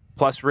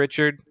 plus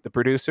Richard, the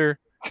producer.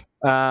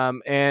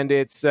 And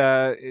it's...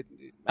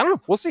 I don't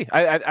know. We'll see.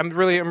 I'm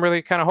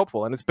really kind of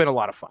hopeful, and it's been a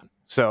lot of fun.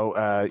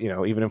 So,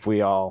 even if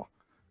we all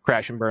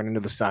crash and burn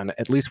into the sun,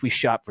 at least we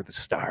shot for the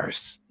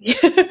stars.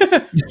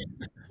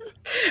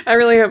 I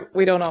really hope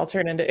we don't all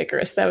turn into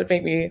Icarus. That would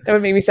make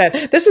me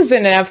sad. This has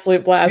been an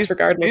absolute blast,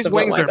 regardless of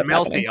what wings winds are up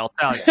melty. happening. I'll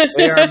tell you,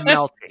 they are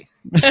melty.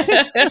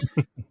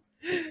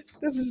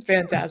 This is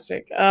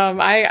fantastic.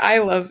 I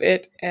love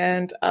it,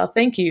 and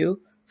thank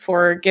you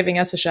for giving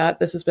us a shot.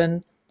 This has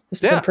been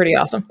pretty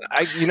awesome.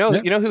 You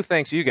know who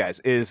thanks you guys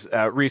is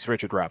Reese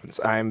Richard Robbins.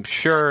 I'm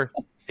sure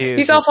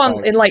he's off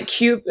in like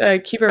Cuba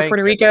or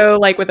Puerto Rico,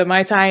 like with a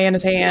Mai Tai in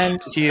his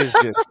hand. He is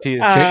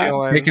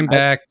chilling. Kicking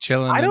back,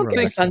 chilling. I don't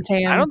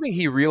think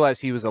he realized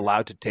he was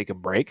allowed to take a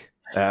break,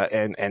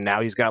 and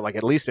now he's got like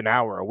at least an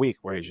hour a week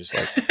where he's just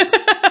like,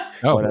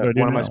 what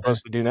am I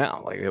supposed to do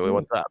now? Like,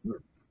 what's up?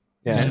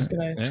 Yeah, I'm just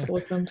gonna twiddle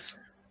his thumbs.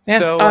 Yeah,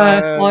 so,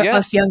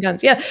 us young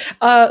guns. Yeah.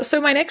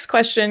 So my next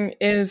question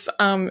is,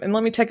 and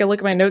let me take a look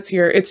at my notes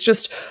here. It's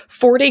just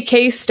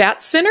 40K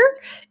Stats Center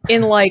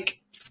in like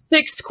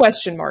 6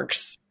 question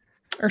marks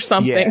or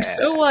something. Yeah.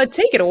 So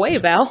take it away,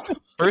 Val.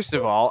 First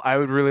of all, I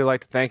would really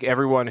like to thank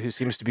everyone who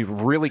seems to be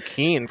really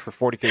keen for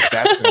 40K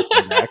Stats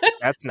Center.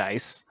 That's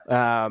nice.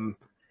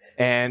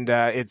 And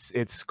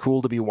it's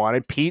cool to be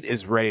wanted. Pete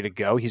is ready to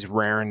go. He's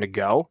raring to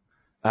go.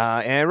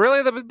 And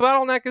really, the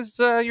bottleneck is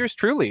yours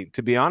truly,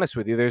 to be honest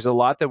with you. There's a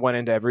lot that went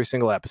into every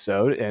single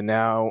episode, and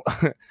now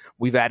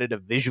we've added a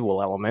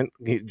visual element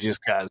just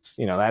because,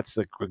 that's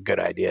a good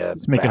idea.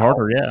 Let's make it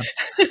harder,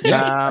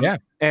 yeah.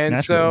 And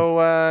naturally.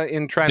 So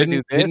in trying to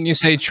do this... Didn't you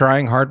say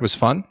trying hard was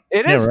fun?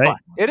 It is fun.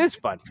 It is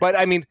fun. But,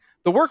 I mean,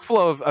 the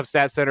workflow of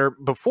Stat Center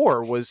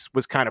before was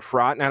kind of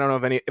fraught, and I don't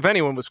know if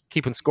anyone was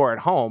keeping score at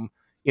home.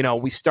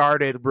 We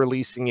started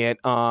releasing it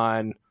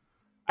on...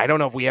 I don't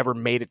know if we ever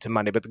made it to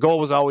Monday, but the goal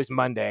was always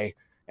Monday.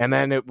 And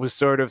then it was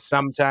sort of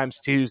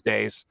sometimes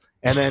Tuesdays,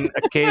 and then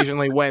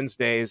occasionally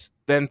Wednesdays,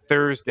 then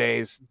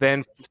Thursdays,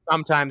 then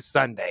sometimes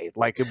Sunday.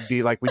 Like it'd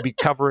be like we'd be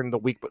covering the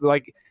week, but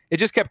like it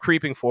just kept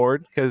creeping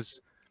forward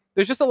because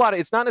there's just a lot of,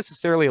 it's not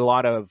necessarily a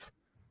lot of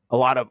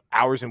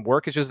hours in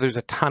work. It's just there's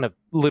a ton of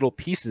little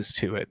pieces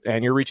to it,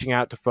 and you're reaching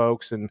out to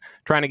folks and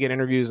trying to get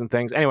interviews and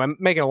things. Anyway, I'm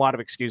making a lot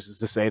of excuses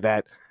to say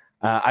that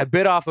I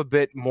bit off a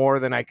bit more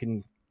than I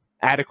can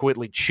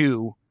adequately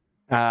chew.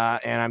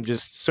 And I'm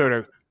just sort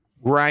of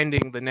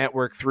grinding the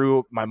network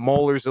through my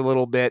molars a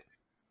little bit,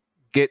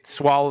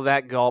 swallow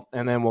that gulp,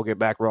 and then we'll get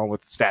back rolling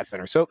with Stat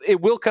Center. So it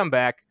will come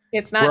back.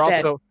 It's not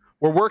dead.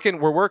 We're working.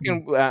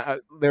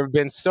 There have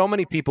been so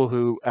many people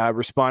who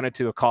responded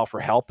to a call for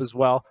help as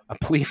well, a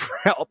plea for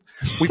help.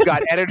 We've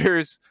got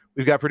editors,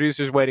 we've got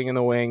producers waiting in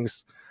the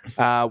wings.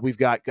 We've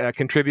got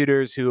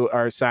contributors who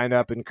are signed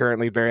up and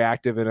currently very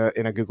active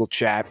in a Google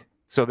chat.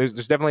 So there's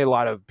definitely a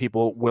lot of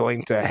people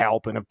willing to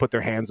help and have put their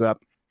hands up.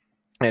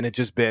 And it's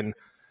just been,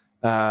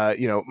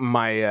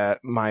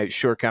 my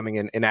shortcoming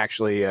in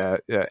actually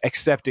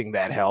accepting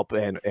that help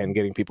and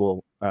getting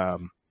people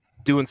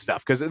doing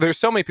stuff. Because there's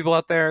so many people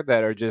out there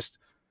that are just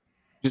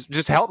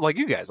help, like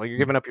you guys. Like you're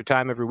giving up your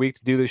time every week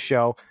to do this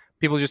show.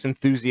 People are just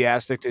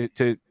enthusiastic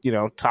to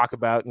talk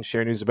about and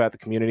share news about the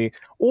community,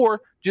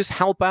 or just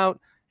help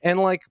out and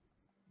like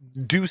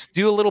do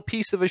a little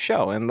piece of a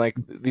show. And like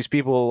these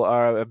people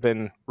have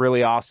been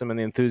really awesome, and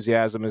the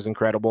enthusiasm is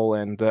incredible.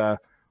 And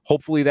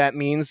hopefully that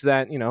means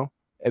that,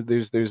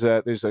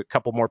 there's a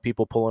couple more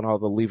people pulling all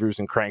the levers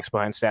and cranks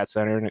behind Stat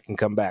Center, and it can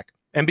come back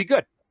and be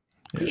good.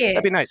 Yeah.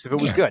 That'd be nice if it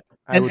was good.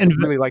 I would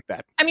really like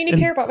that. I mean, you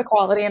care about the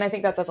quality, and I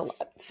think that says a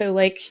lot. So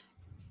like,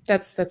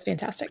 that's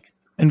fantastic.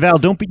 And Val,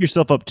 don't beat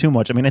yourself up too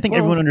much. I mean, I think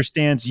everyone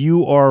understands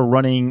you are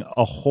running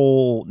a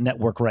whole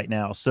network right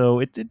now. So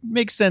it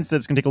makes sense that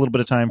it's going to take a little bit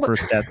of time for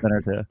Stat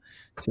Center to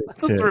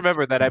Let's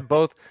remember that I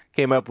both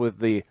came up with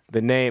the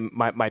name,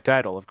 my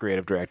title of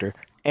creative director,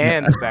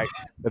 and the fact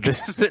that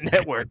this is a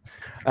network.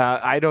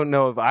 I don't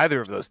know if either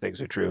of those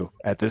things are true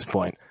at this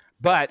point.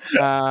 But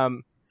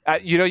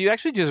you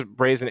actually just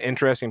raised an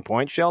interesting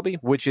point, Shelby,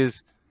 which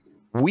is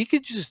we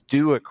could just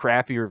do a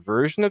crappier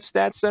version of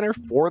Stat Center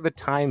for the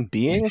time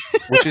being,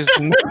 which is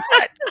not.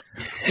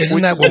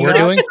 Isn't that what we're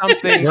doing?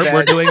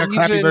 We're doing a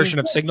crappy version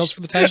of Signals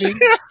for the time being.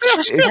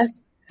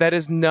 That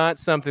is not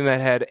something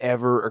that had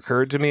ever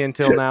occurred to me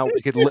until now.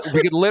 We could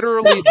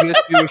literally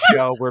just do a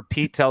show where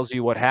Pete tells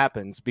you what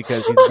happens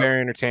because he's very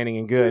entertaining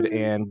and good.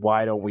 And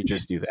why don't we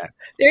just do that?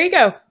 There you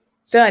go.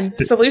 Done.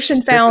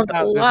 Solution found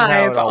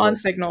live on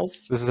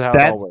Signals. This is how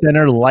Stat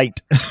Center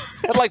Light.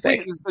 I'd like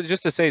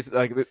just to say,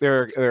 like,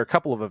 there are a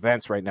couple of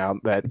events right now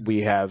that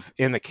we have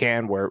in the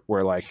can where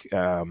like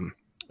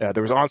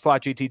there was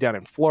Onslaught GT down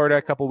in Florida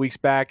a couple weeks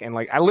back, and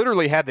like I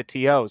literally had the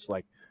TOs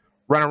like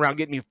running around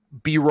getting me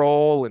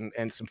B-roll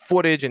and some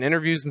footage and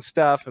interviews and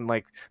stuff, and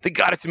like they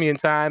got it to me in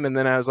time, and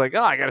then I was like,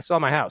 oh, I got to sell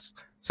my house.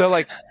 So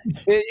like,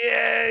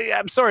 yeah,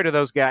 I'm sorry to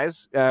those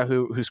guys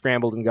who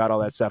scrambled and got all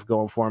that stuff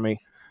going for me.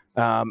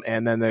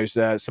 And then there's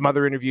some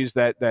other interviews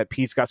that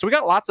Pete's got. So we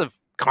got lots of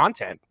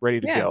content ready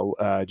to go.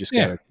 Just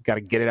gotta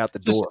get it out the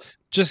door.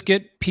 Just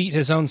get Pete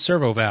his own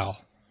servo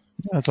Val.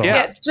 That's all.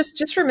 Yeah,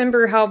 just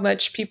remember how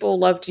much people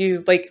loved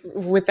you, like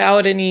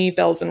without any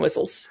bells and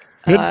whistles.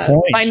 Good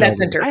point, find that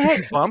center. I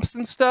had bumps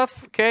and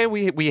stuff. Okay,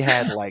 we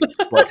had like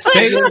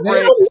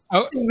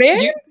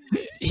man.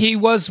 He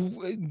was,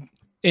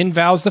 in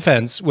Val's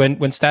defense,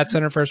 when Stat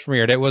Center first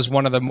premiered, it was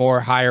one of the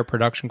more higher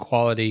production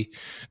quality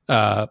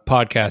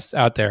podcasts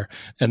out there.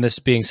 And this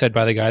being said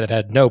by the guy that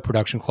had no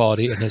production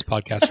quality in his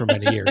podcast for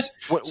many years.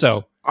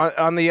 So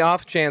on the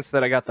off chance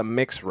that I got the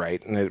mix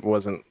right and it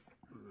wasn't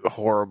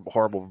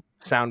horrible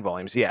sound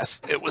volumes, yes,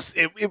 it was.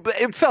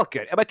 It felt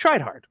good. I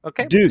tried hard.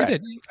 Okay,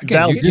 dude.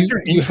 Val,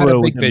 your intro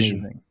was vision.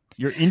 Amazing.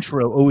 Your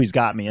intro always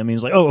got me. I mean,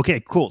 it's like, oh,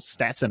 okay, cool.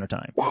 Stat Center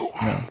time.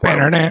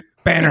 Banner.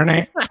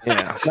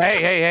 Yeah.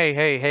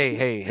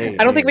 Hey.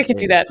 I don't think we can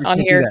do that on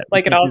here,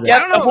 like at all.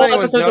 Yeah, the whole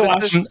episode's a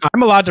wash.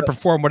 I'm allowed to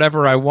perform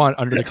whatever I want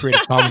under the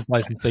Creative Commons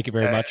license. Thank you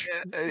very much.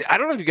 I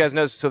don't know if you guys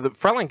know. So the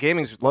Frontline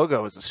Gaming's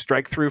logo is a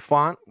strike-through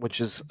font, which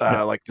is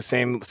like the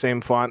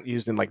same font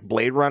used in like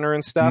Blade Runner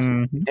and stuff.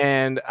 Mm-hmm.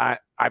 And I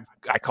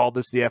called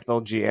this the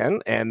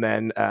FLGN, and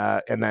then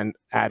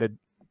added.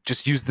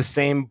 Just use the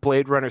same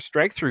Blade Runner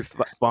strike-through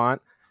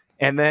font,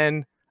 and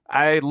then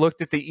I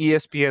looked at the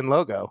ESPN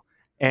logo,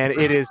 and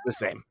it is the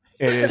same.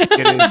 It is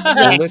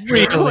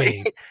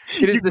really.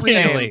 It is the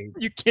same.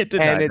 You can't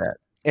deny that.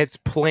 It's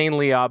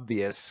plainly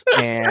obvious,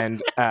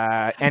 and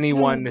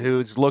anyone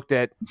who's looked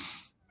at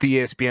the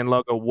ESPN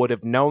logo would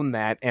have known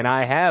that. And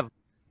I have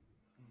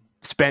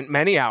spent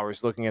many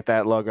hours looking at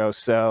that logo,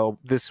 so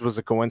this was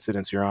a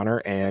coincidence, Your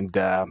Honor, and.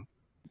 I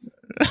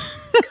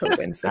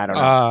don't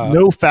know.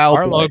 No foul.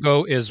 Our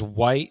logo is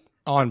white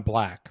on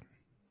black.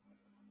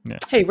 Yeah.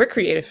 Hey, we're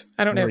creative.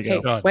 I don't know. Hey,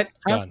 what?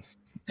 Done.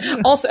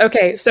 Also,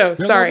 okay. So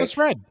sorry. It's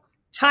red.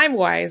 Time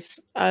wise,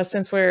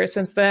 since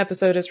the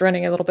episode is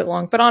running a little bit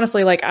long, but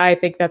honestly, like I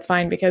think that's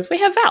fine because we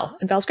have Val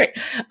and Val's great.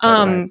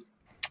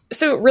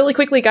 So really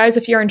quickly, guys,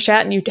 if you're in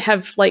chat and you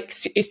have like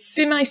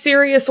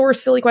semi-serious or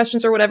silly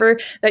questions or whatever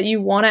that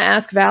you want to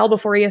ask Val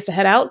before he has to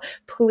head out,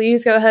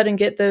 please go ahead and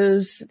get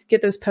those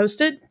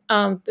posted.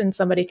 And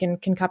somebody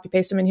can copy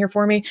paste them in here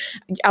for me.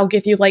 I'll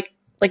give you like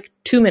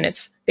 2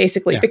 minutes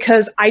basically,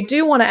 because I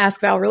do want to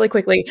ask Val really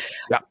quickly.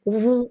 Yeah.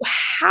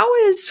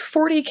 How has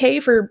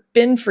 40K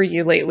been for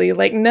you lately?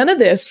 Like none of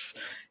this.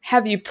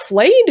 Have you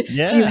played?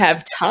 Yeah. Do you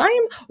have time?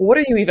 What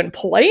are you even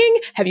playing?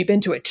 Have you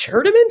been to a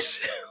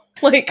tournament?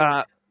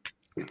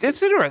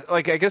 It's interesting.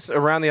 Like I guess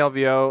around the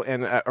LVO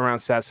and around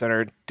Stat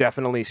Center,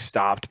 definitely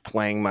stopped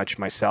playing much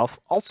myself.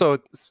 Also,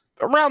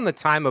 around the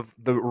time of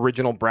the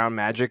original Brown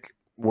Magic,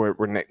 where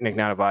Nick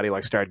Nanavati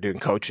like started doing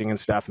coaching and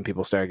stuff, and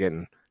people started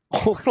getting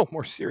a little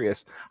more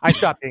serious, I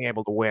stopped being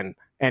able to win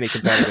any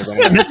competitive.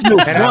 That's no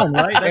fun,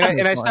 right?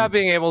 And I stopped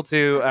being able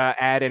to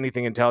add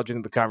anything intelligent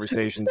to the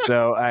conversation.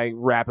 So I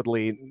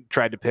rapidly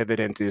tried to pivot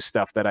into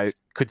stuff that I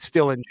could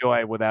still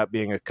enjoy without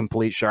being a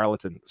complete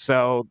charlatan.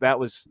 So that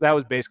was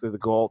basically the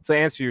goal. To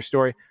answer your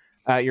story,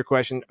 your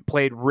question,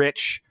 played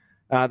Rich,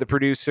 the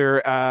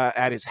producer,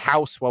 at his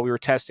house while we were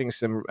testing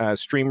some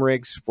stream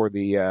rigs for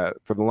the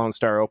Lone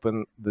Star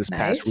Open this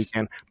past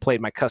weekend.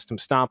 Played my custom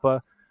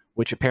Stampa,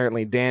 which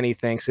apparently Danny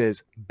thinks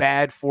is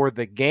bad for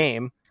the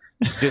game.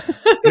 Just,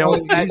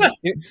 what's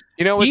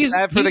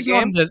bad for the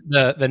game? On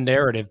the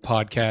narrative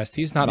podcast.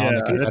 He's not on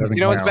the competitive.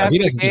 You know what's bad for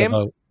the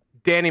game?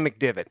 Danny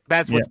McDivitt.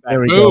 That's what's bad.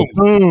 There we go.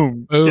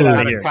 Boom. Get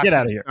out of here. Get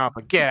out of here.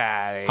 Get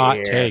out of here. Hot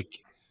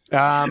take.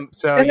 And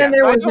then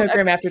there was no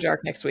Grim After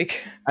Dark next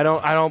week. I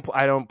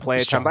don't play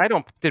a ton, but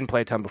didn't play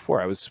a ton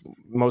before.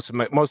 Most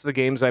of the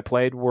games I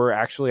played were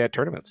actually at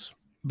tournaments.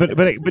 But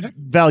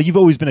Val, you've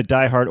always been a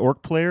diehard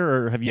Orc player,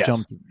 or have you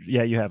jumped?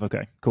 Yeah, you have.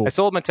 Okay, cool. I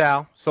sold my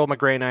Tau, sold my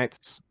Grey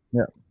Knights.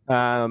 Yeah.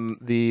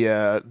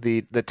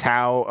 The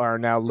Tau are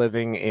now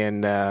living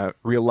in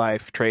real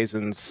life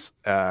Trazen's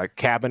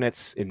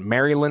cabinets in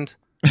Maryland.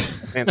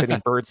 Anthony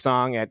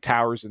Birdsong at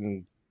Towers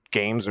and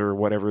Games or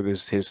whatever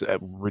his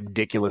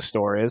ridiculous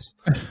store is.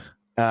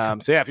 So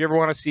yeah, if you ever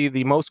want to see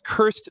the most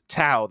cursed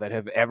Tau that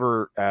have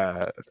ever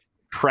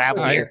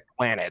travel the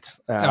planet.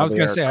 I was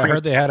going to say, I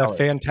heard they had a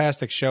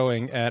fantastic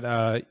showing at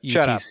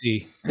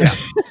ETC. Yeah.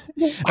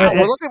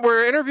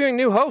 We're interviewing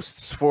new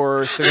hosts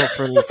for Signal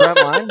from the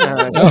Frontline.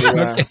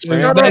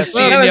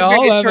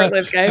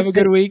 Have a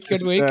good week.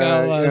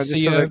 I'll see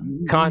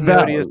you.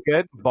 Continuity is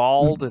good.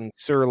 Bald and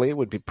surly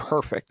would be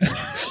perfect.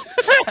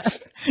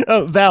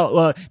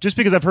 Val, just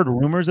because I've heard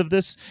rumors of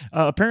this,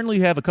 apparently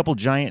you have a couple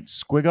giant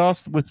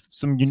squiggos with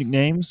some unique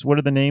names. What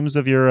are the names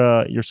of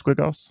your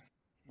squiggos?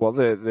 Well,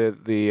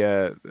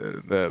 the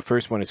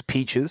first one is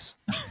Peaches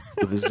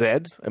with a Z,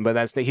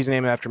 but he's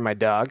named after my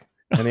dog,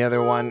 and the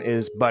other one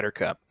is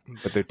Buttercup.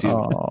 But they're two.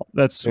 Oh,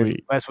 that's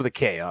sweet. That's with a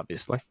K,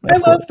 obviously. I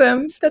love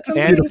them. That's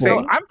amazing.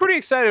 So I'm pretty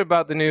excited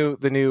about the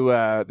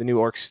new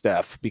orc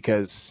stuff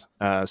because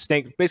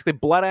basically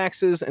blood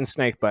axes and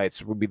snake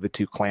bites would be the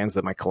two clans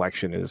that my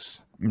collection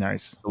is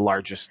nice, the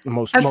largest,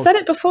 most. I've said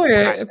it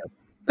before,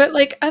 but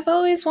like I've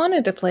always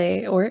wanted to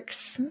play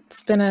orcs.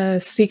 It's been a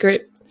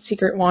secret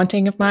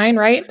wanting of mine,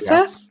 right,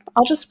 yeah. Seth?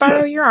 I'll just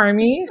borrow your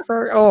army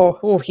for.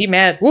 He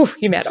mad.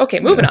 He mad. Okay,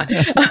 moving on.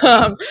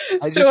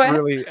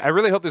 I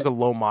really hope there's a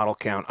low model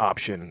count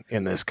option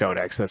in this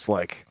codex. That's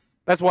why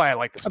I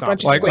like the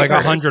stomp. Like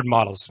 100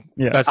 models.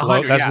 Yeah, that's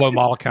low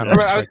model count.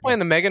 I was playing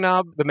the Mega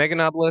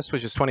Knob list,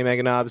 which is 20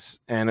 Mega Knobs,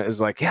 and it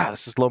was like, yeah,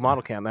 this is low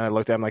model count. And then I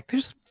looked at it, I'm like,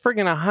 there's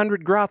friggin'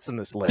 100 grots in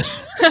this list.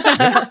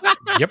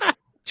 Yep.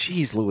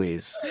 Jeez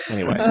Louise.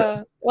 Anyway.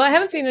 Well, I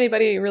haven't seen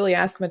anybody really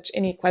ask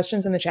any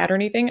questions in the chat or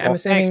anything. I'm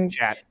assuming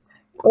chat.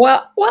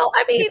 Well,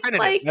 I mean, definitive.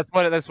 like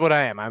that's what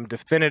I am. I'm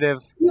definitive.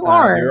 You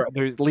are.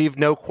 There's leave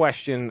no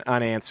question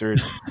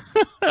unanswered.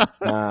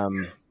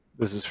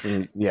 This is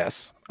from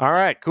yes. All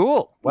right,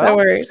 cool. Well, no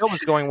worries. It was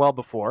going well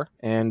before,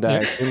 and I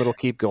assume it'll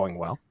keep going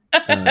well.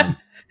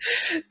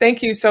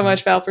 Thank you so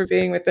much, Val, for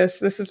being with us.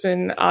 This has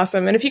been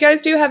awesome. And if you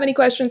guys do have any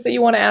questions that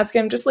you want to ask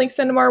him, just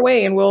send them our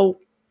way, and we'll,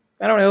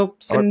 I don't know,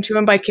 send them to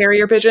him by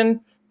carrier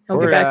pigeon. He'll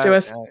get back to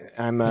us.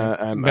 I'm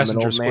an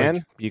old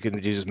man. You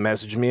can just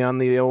message me on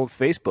the old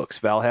Facebooks.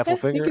 Val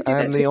Heffelfinger.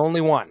 I'm the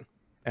only one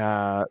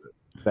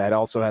that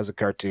also has a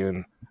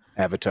cartoon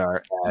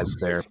avatar as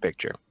their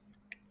picture.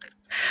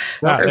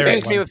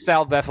 There's me with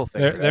Sal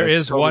Heffelfinger. There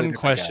is totally one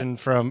question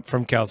from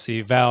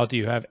Kelsey. Val, do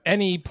you have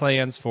any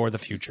plans for the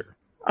future?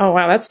 Oh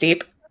wow, that's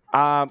deep.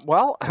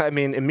 Well, I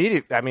mean, I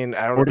don't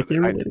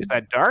know. Is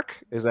that dark?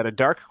 Is that a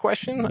dark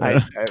question?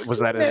 Was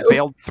that a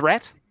veiled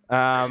threat?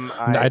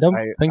 I don't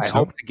think so. I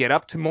hope to get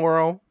up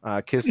tomorrow,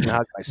 kiss and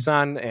hug my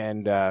son,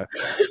 and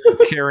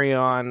carry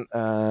on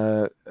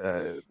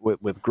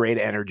with great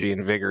energy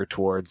and vigor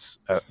towar's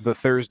the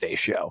Thursday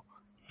show,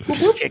 which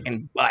is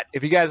kicking butt.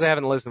 If you guys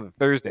haven't listened to the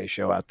Thursday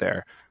show out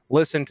there,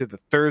 listen to the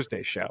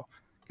Thursday show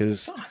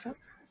because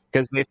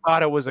they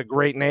thought it was a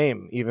great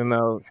name, even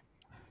though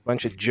a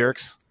bunch of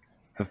jerks.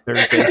 The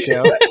Thursday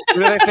show. Who do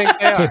they think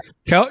they are?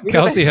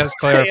 Kelsey has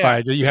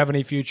clarified. Do you have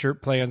any future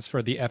plans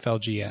for the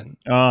FLGN?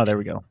 Oh, there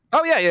we go.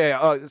 Oh,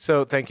 yeah.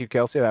 So thank you,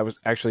 Kelsey. That was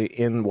actually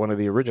in one of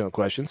the original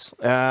questions.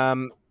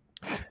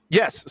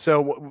 Yes.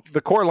 So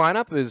the core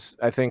lineup is,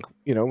 I think,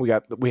 we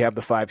have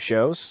the 5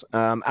 shows.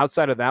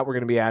 Outside of that, we're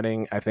going to be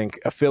adding, I think,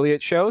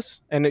 affiliate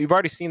shows, and you've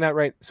already seen that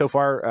right so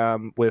far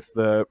with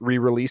the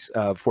re-release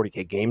of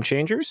 40K Game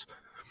Changers.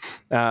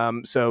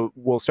 So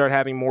we'll start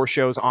having more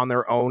shows on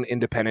their own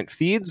independent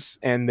feeds,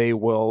 and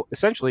they'll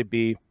actually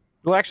be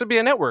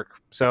a network.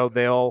 So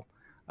they'll,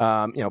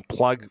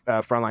 plug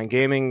Frontline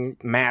Gaming,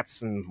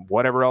 Mats, and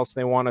whatever else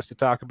they want us to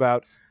talk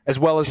about, as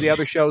well as the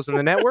other shows in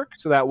the network.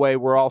 So that way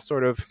we're all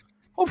sort of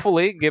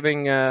hopefully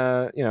giving,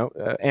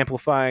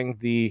 amplifying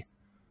the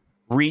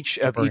reach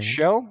of each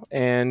show,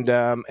 and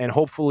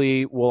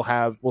hopefully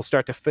we'll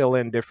start to fill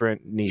in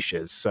different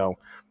niches. So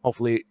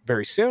hopefully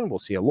very soon we'll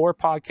see a lore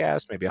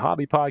podcast, maybe a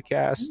hobby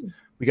podcast.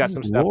 We got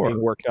some stuff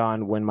being worked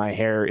on when my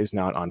hair is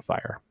not on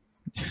fire.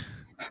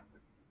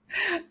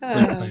 Great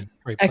plan.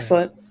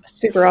 Excellent.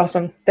 Super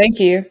awesome. Thank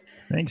you.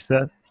 Thanks,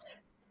 Seth.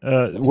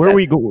 Where are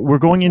we we're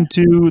going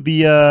into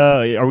the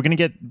are we going to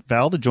get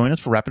Val to join us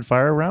for rapid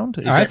fire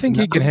round? I think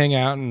he can hang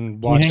out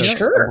and watch us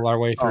stumble our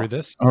way through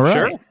this. All right.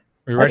 Sure.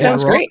 That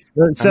sounds great.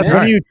 Seth, why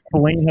don't you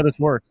explain how this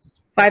works?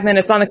 5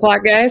 minutes on the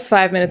clock, guys.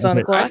 5 minutes on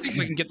the clock. I think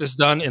we can get this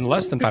done in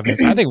less than 5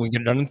 minutes. I think we can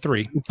get it done in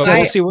 3. But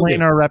we'll see what we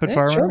do. Our rapid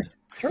fire round.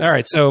 Sure. All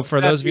right. So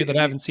for those of you that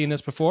haven't seen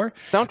this before,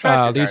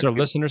 these are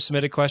listener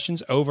submitted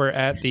questions over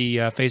at the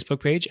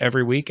Facebook page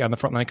every week on the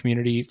Frontline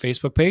Community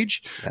Facebook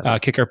page. Yes.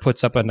 Kicker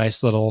puts up a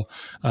nice little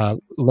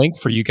link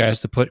for you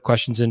guys to put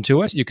questions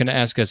into us. You can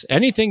ask us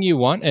anything you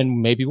want,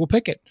 and maybe we'll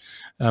pick it.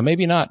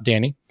 Maybe not,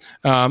 Danny.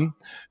 And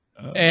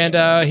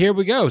here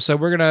we go. So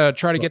we're going to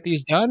try to get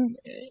these done.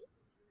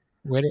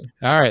 All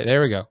right.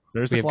 There we go.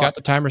 We've got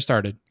the timer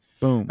started.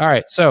 Boom. All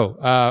right.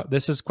 So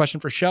this is a question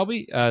for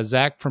Shelby.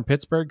 Zach from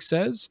Pittsburgh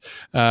says,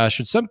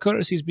 should some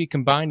codices be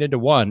combined into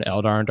one?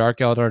 Eldar and Dark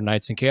Eldar,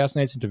 Knights and Chaos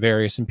Knights into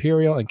various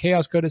Imperial and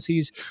Chaos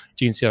codices.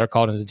 Gene are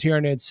called into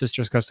Tyranids,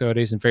 Sisters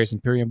Custodes, and various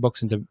Imperium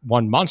books into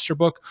one monster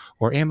book?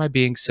 Or am I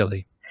being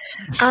silly?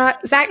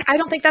 Zach, I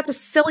don't think that's a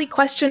silly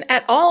question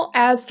at all,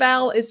 as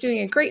Val is doing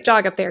a great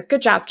job up there.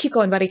 Good job. Keep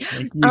going, buddy.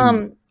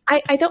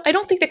 I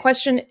don't think the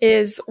question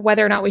is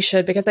whether or not we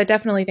should, because I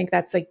definitely think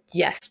that's a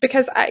yes,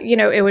 because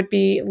it would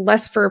be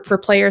less for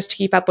players to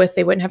keep up with.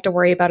 They wouldn't have to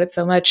worry about it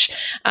so much.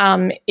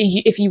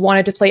 If you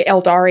wanted to play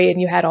Eldari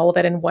and you had all of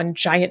it in one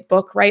giant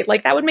book, right?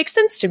 Like that would make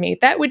sense to me.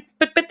 That would,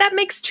 but that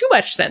makes too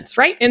much sense,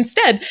 right?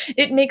 Instead,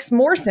 it makes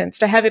more sense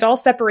to have it all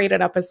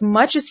separated up as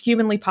much as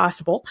humanly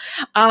possible.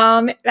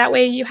 That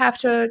way you have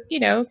to,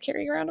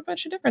 carry around a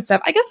bunch of different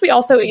stuff. I guess we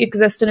also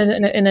exist in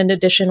an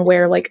edition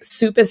where like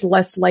soup is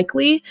less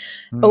likely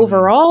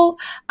overall,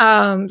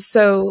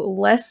 so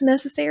less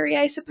necessary,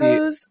 I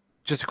suppose.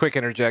 Just a quick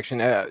interjection,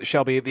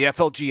 Shelby. The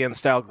FLGN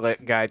style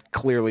guide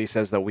clearly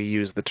says that we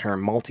use the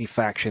term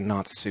multi-faction,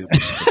 not soup.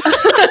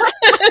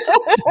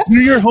 Do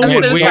your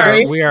homework.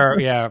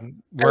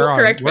 We're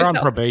on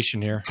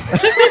probation here.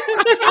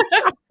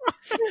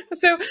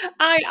 So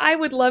I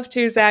would love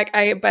to, Zach.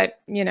 But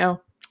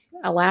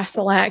alas,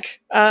 alack.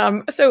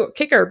 So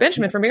Kicker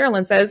Benjamin from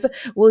Maryland says,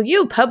 "Will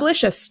you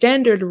publish a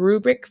standard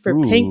rubric for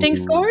painting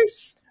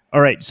scores?"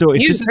 All right. So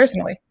if you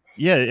personally.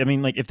 Yeah, I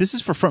mean, like if this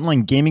is for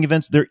frontline gaming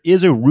events, there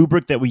is a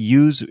rubric that we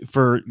use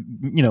for,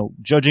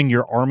 judging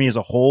your army as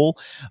a whole.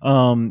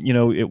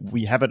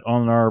 We have it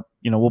on our,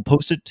 we'll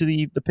post it to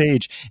the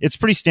page. It's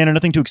pretty standard,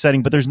 nothing too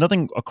exciting, but there's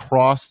nothing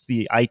across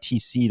the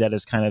ITC that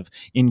is kind of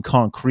in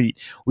concrete.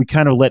 We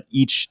kind of let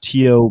each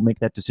TO make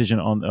that decision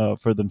on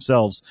for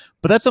themselves.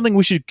 But that's something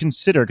we should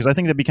consider, because I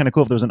think that'd be kind of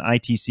cool if there was an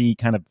ITC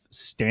kind of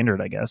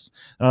standard, I guess.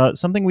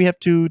 Something we have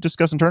to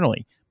discuss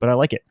internally, but I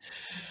like it.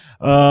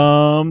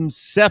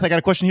 Seth, I got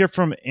a question here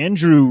from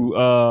Andrew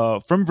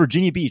from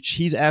Virginia Beach.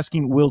 He's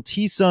asking, will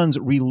T-Sun's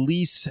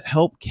release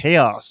help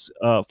Chaos?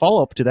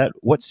 Follow up to that,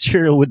 what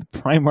cereal would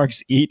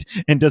Primarchs eat,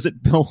 and does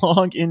it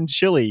belong in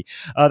chili?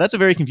 That's a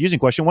very confusing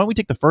question. Why don't we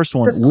take the first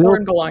one? Does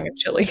corn belong in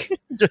chili?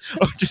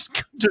 just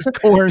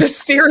corn. Does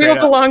cereal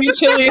belong in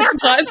chili is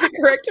not the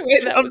correct way.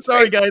 I'm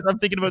sorry, guys. I'm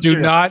thinking about cereal.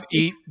 Do not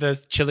eat the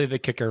chili the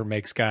Kicker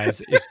makes, guys.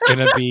 It's going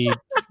to be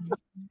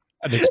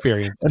an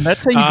experience, and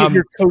that's how you get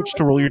your coach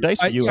to roll your dice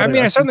for you.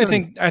 I certainly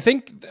think.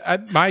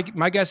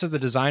 My guess is the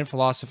design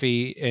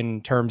philosophy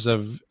in terms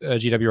of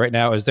GW right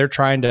now is they're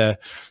trying to.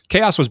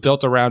 Chaos was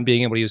built around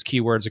being able to use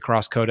keywords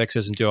across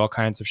codexes and do all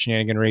kinds of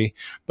shenaniganry.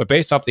 But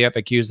based off the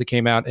FAQs that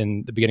came out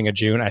in the beginning of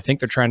June, I think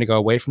they're trying to go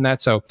away from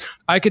that. So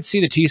I could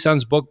see the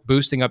T-Suns book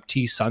boosting up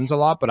T-Suns a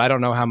lot, but I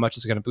don't know how much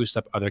it's going to boost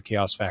up other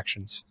Chaos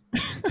factions.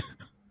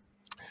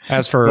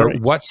 As for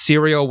what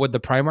cereal would the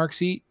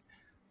Primarchs eat?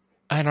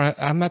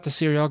 I'm not the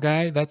cereal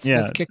guy. That's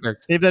Kicker.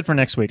 Save that for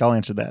next week. I'll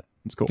answer that.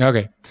 It's cool.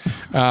 Okay.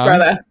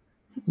 Brother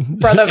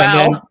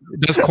Val.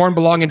 Does corn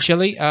belong in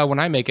chili? When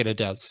I make it, it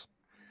does.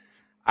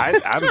 I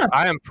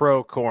am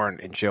pro corn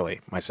in chili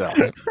myself.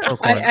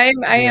 I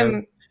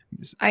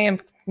am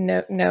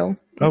no.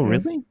 Oh,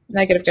 really?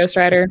 Negative Ghost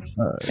Rider.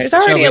 There's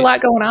already a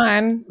lot going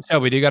on.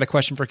 Shelby, do you got a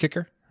question for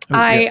Kicker?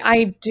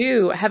 I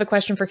do have a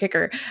question for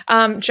Kicker.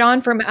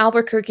 John from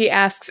Albuquerque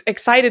asks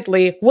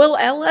excitedly, will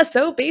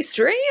LSO be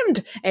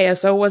streamed?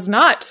 ASO was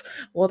not.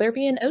 Will there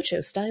be an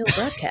Ocho-style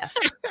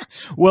broadcast?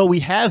 Well, we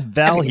have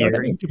Val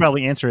here. You could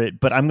probably answer it,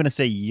 but I'm going to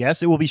say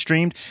yes, it will be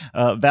streamed.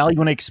 Val, you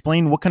want to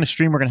explain what kind of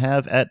stream we're going to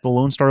have at the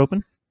Lone Star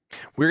Open?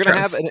 We're going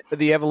to have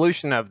the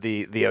evolution of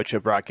the Ocho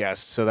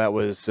broadcast. So that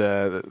was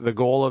the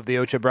goal of the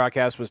Ocho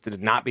broadcast was to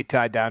not be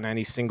tied down to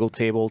any single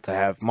table, to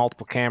have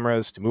multiple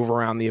cameras, to move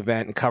around the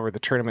event and cover the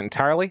tournament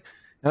entirely.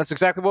 And that's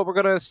exactly what we're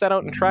going to set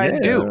out and try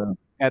and do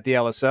at the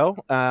LSO.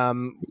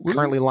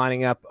 Currently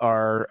lining up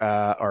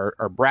our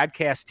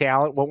broadcast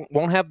talent.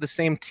 Won't have the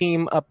same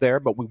team up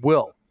there, but we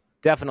will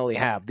definitely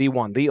have the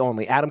one, the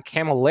only Adam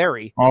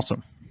Camilleri.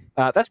 Awesome.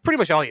 That's pretty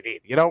much all you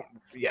need. You don't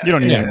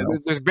need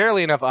there's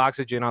barely enough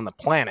oxygen on the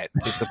planet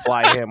to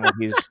supply him when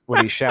he's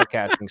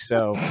shoutcasting.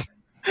 So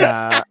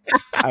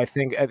I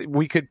think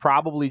we could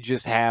probably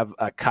just have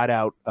a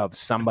cutout of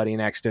somebody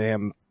next to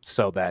him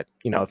so that,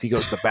 if he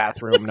goes to the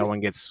bathroom, no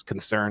one gets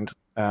concerned.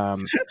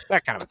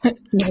 That kind of thing.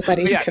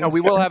 Nobody's concerned.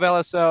 We will have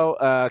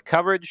LSO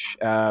coverage.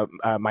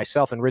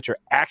 Myself and Rich are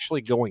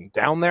actually going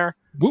down there.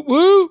 Woo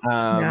woo!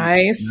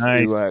 Nice.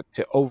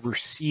 To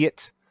oversee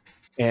it.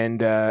 And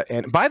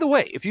by the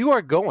way, if you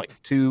are going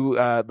to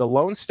the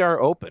Lone Star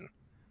Open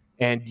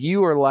and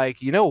you are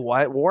like, you know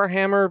what,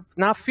 Warhammer,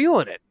 not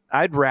feeling it.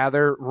 I'd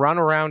rather run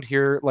around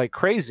here like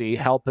crazy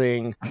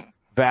helping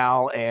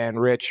Val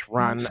and Rich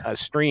run a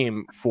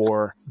stream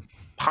for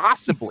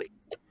possibly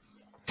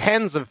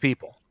tens of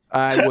people.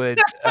 I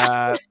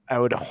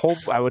would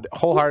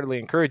wholeheartedly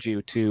encourage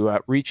you to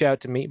reach out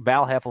to me,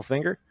 Val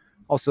Heffelfinger,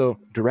 also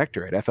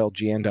director at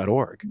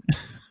flgn.org.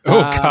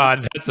 Oh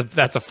God,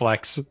 that's a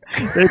flex.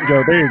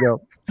 There you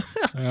go.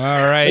 All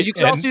right. You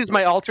can also use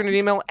my alternate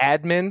email,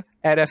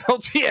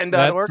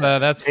 admin@flgn.org.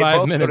 That's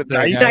 5 minutes.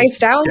 Dice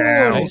down.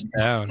 Dice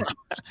down.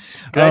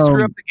 Did I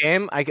screw up the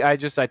game? I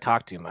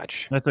talked too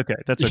much. That's okay.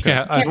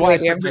 Yeah, that's why I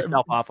took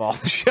myself off all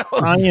the shows.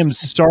 I am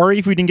sorry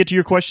if we didn't get to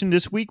your question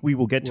this week. We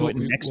will get to it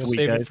next week. We'll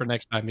save it for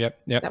next time. Yep.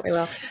 That we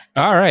will.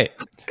 All right.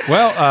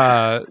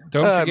 Well,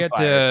 don't forget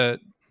to.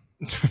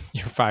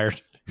 You're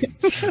fired.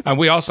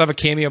 We also have a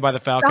cameo by the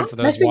Falcon for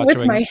those messing watching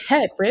with my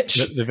head, Rich.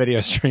 The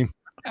video stream.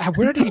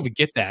 Where did he even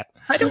get that?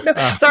 I don't know.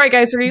 Sorry,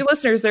 guys. For you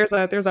listeners, there's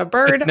a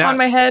bird on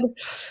my head.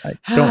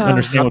 I don't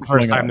understand what's the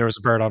first time there was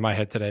a bird on my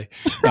head today.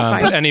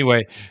 But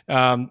anyway,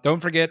 don't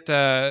forget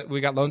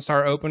we got Lone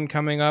Star Open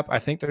coming up. I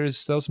think there's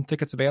still some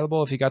tickets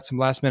available if you got some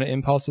last minute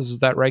impulses. Is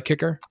that right,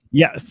 Kicker?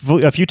 Yeah,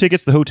 a few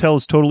tickets. The hotel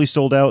is totally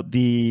sold out.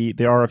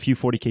 There are a few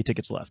 40K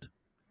tickets left.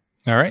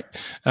 All right.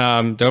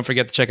 Don't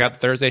forget to check out the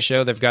Thursday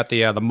show. They've got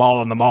the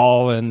Mall in the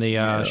Mall and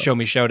the Show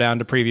Me Showdown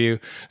to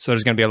preview. So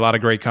there's going to be a lot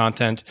of great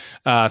content.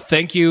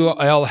 Thank you,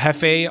 El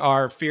Jefe,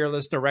 our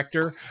fearless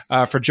director,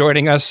 for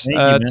joining us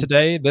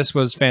today. This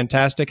was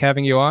fantastic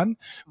having you on.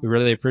 We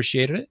really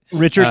appreciated it.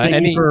 Richard,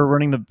 thank you for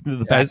running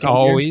the back as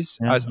always.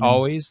 Yeah. As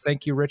always,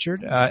 thank you,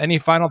 Richard. Any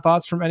final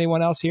thoughts from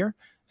anyone else here,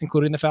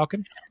 including the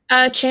Falcon?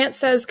 Chance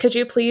says, could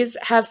you please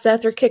have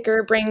Seth or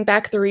Kicker bring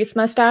back the Reese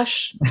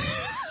mustache?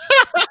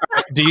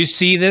 Do you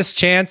see this,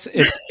 Chance?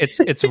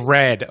 It's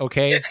red,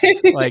 okay?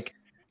 Like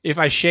if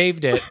I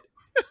shaved it,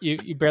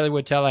 you barely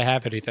would tell I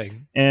have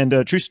anything.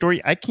 And true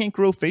story, I can't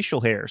grow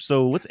facial hair,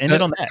 so let's end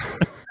it on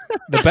that.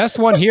 The best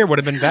one here would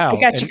have been Val. I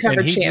got you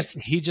covered, Chance.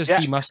 He just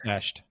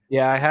demustached.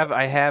 Yeah,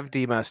 I have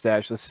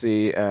demustached. Let's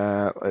see.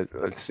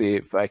 Let's see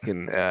if I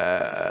can.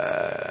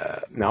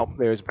 Nope.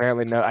 There's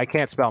apparently no. I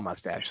can't spell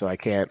mustache, so I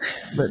can't.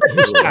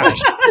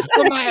 Mustache.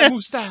 My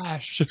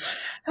mustache.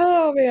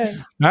 Oh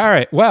man. All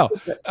right. Well,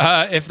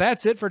 if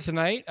that's it for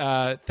tonight,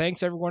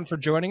 thanks everyone for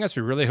joining us.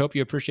 We really hope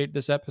you appreciate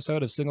this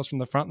episode of Signals from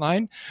the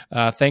Frontline.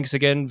 Thanks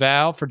again,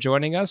 Val, for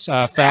joining us.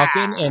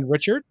 Falcon and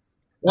Richard.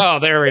 Oh,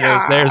 there it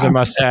is. There's a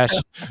mustache.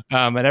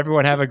 And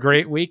everyone have a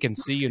great week and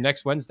see you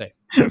next Wednesday.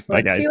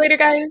 Bye, guys. See you later,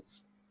 guys.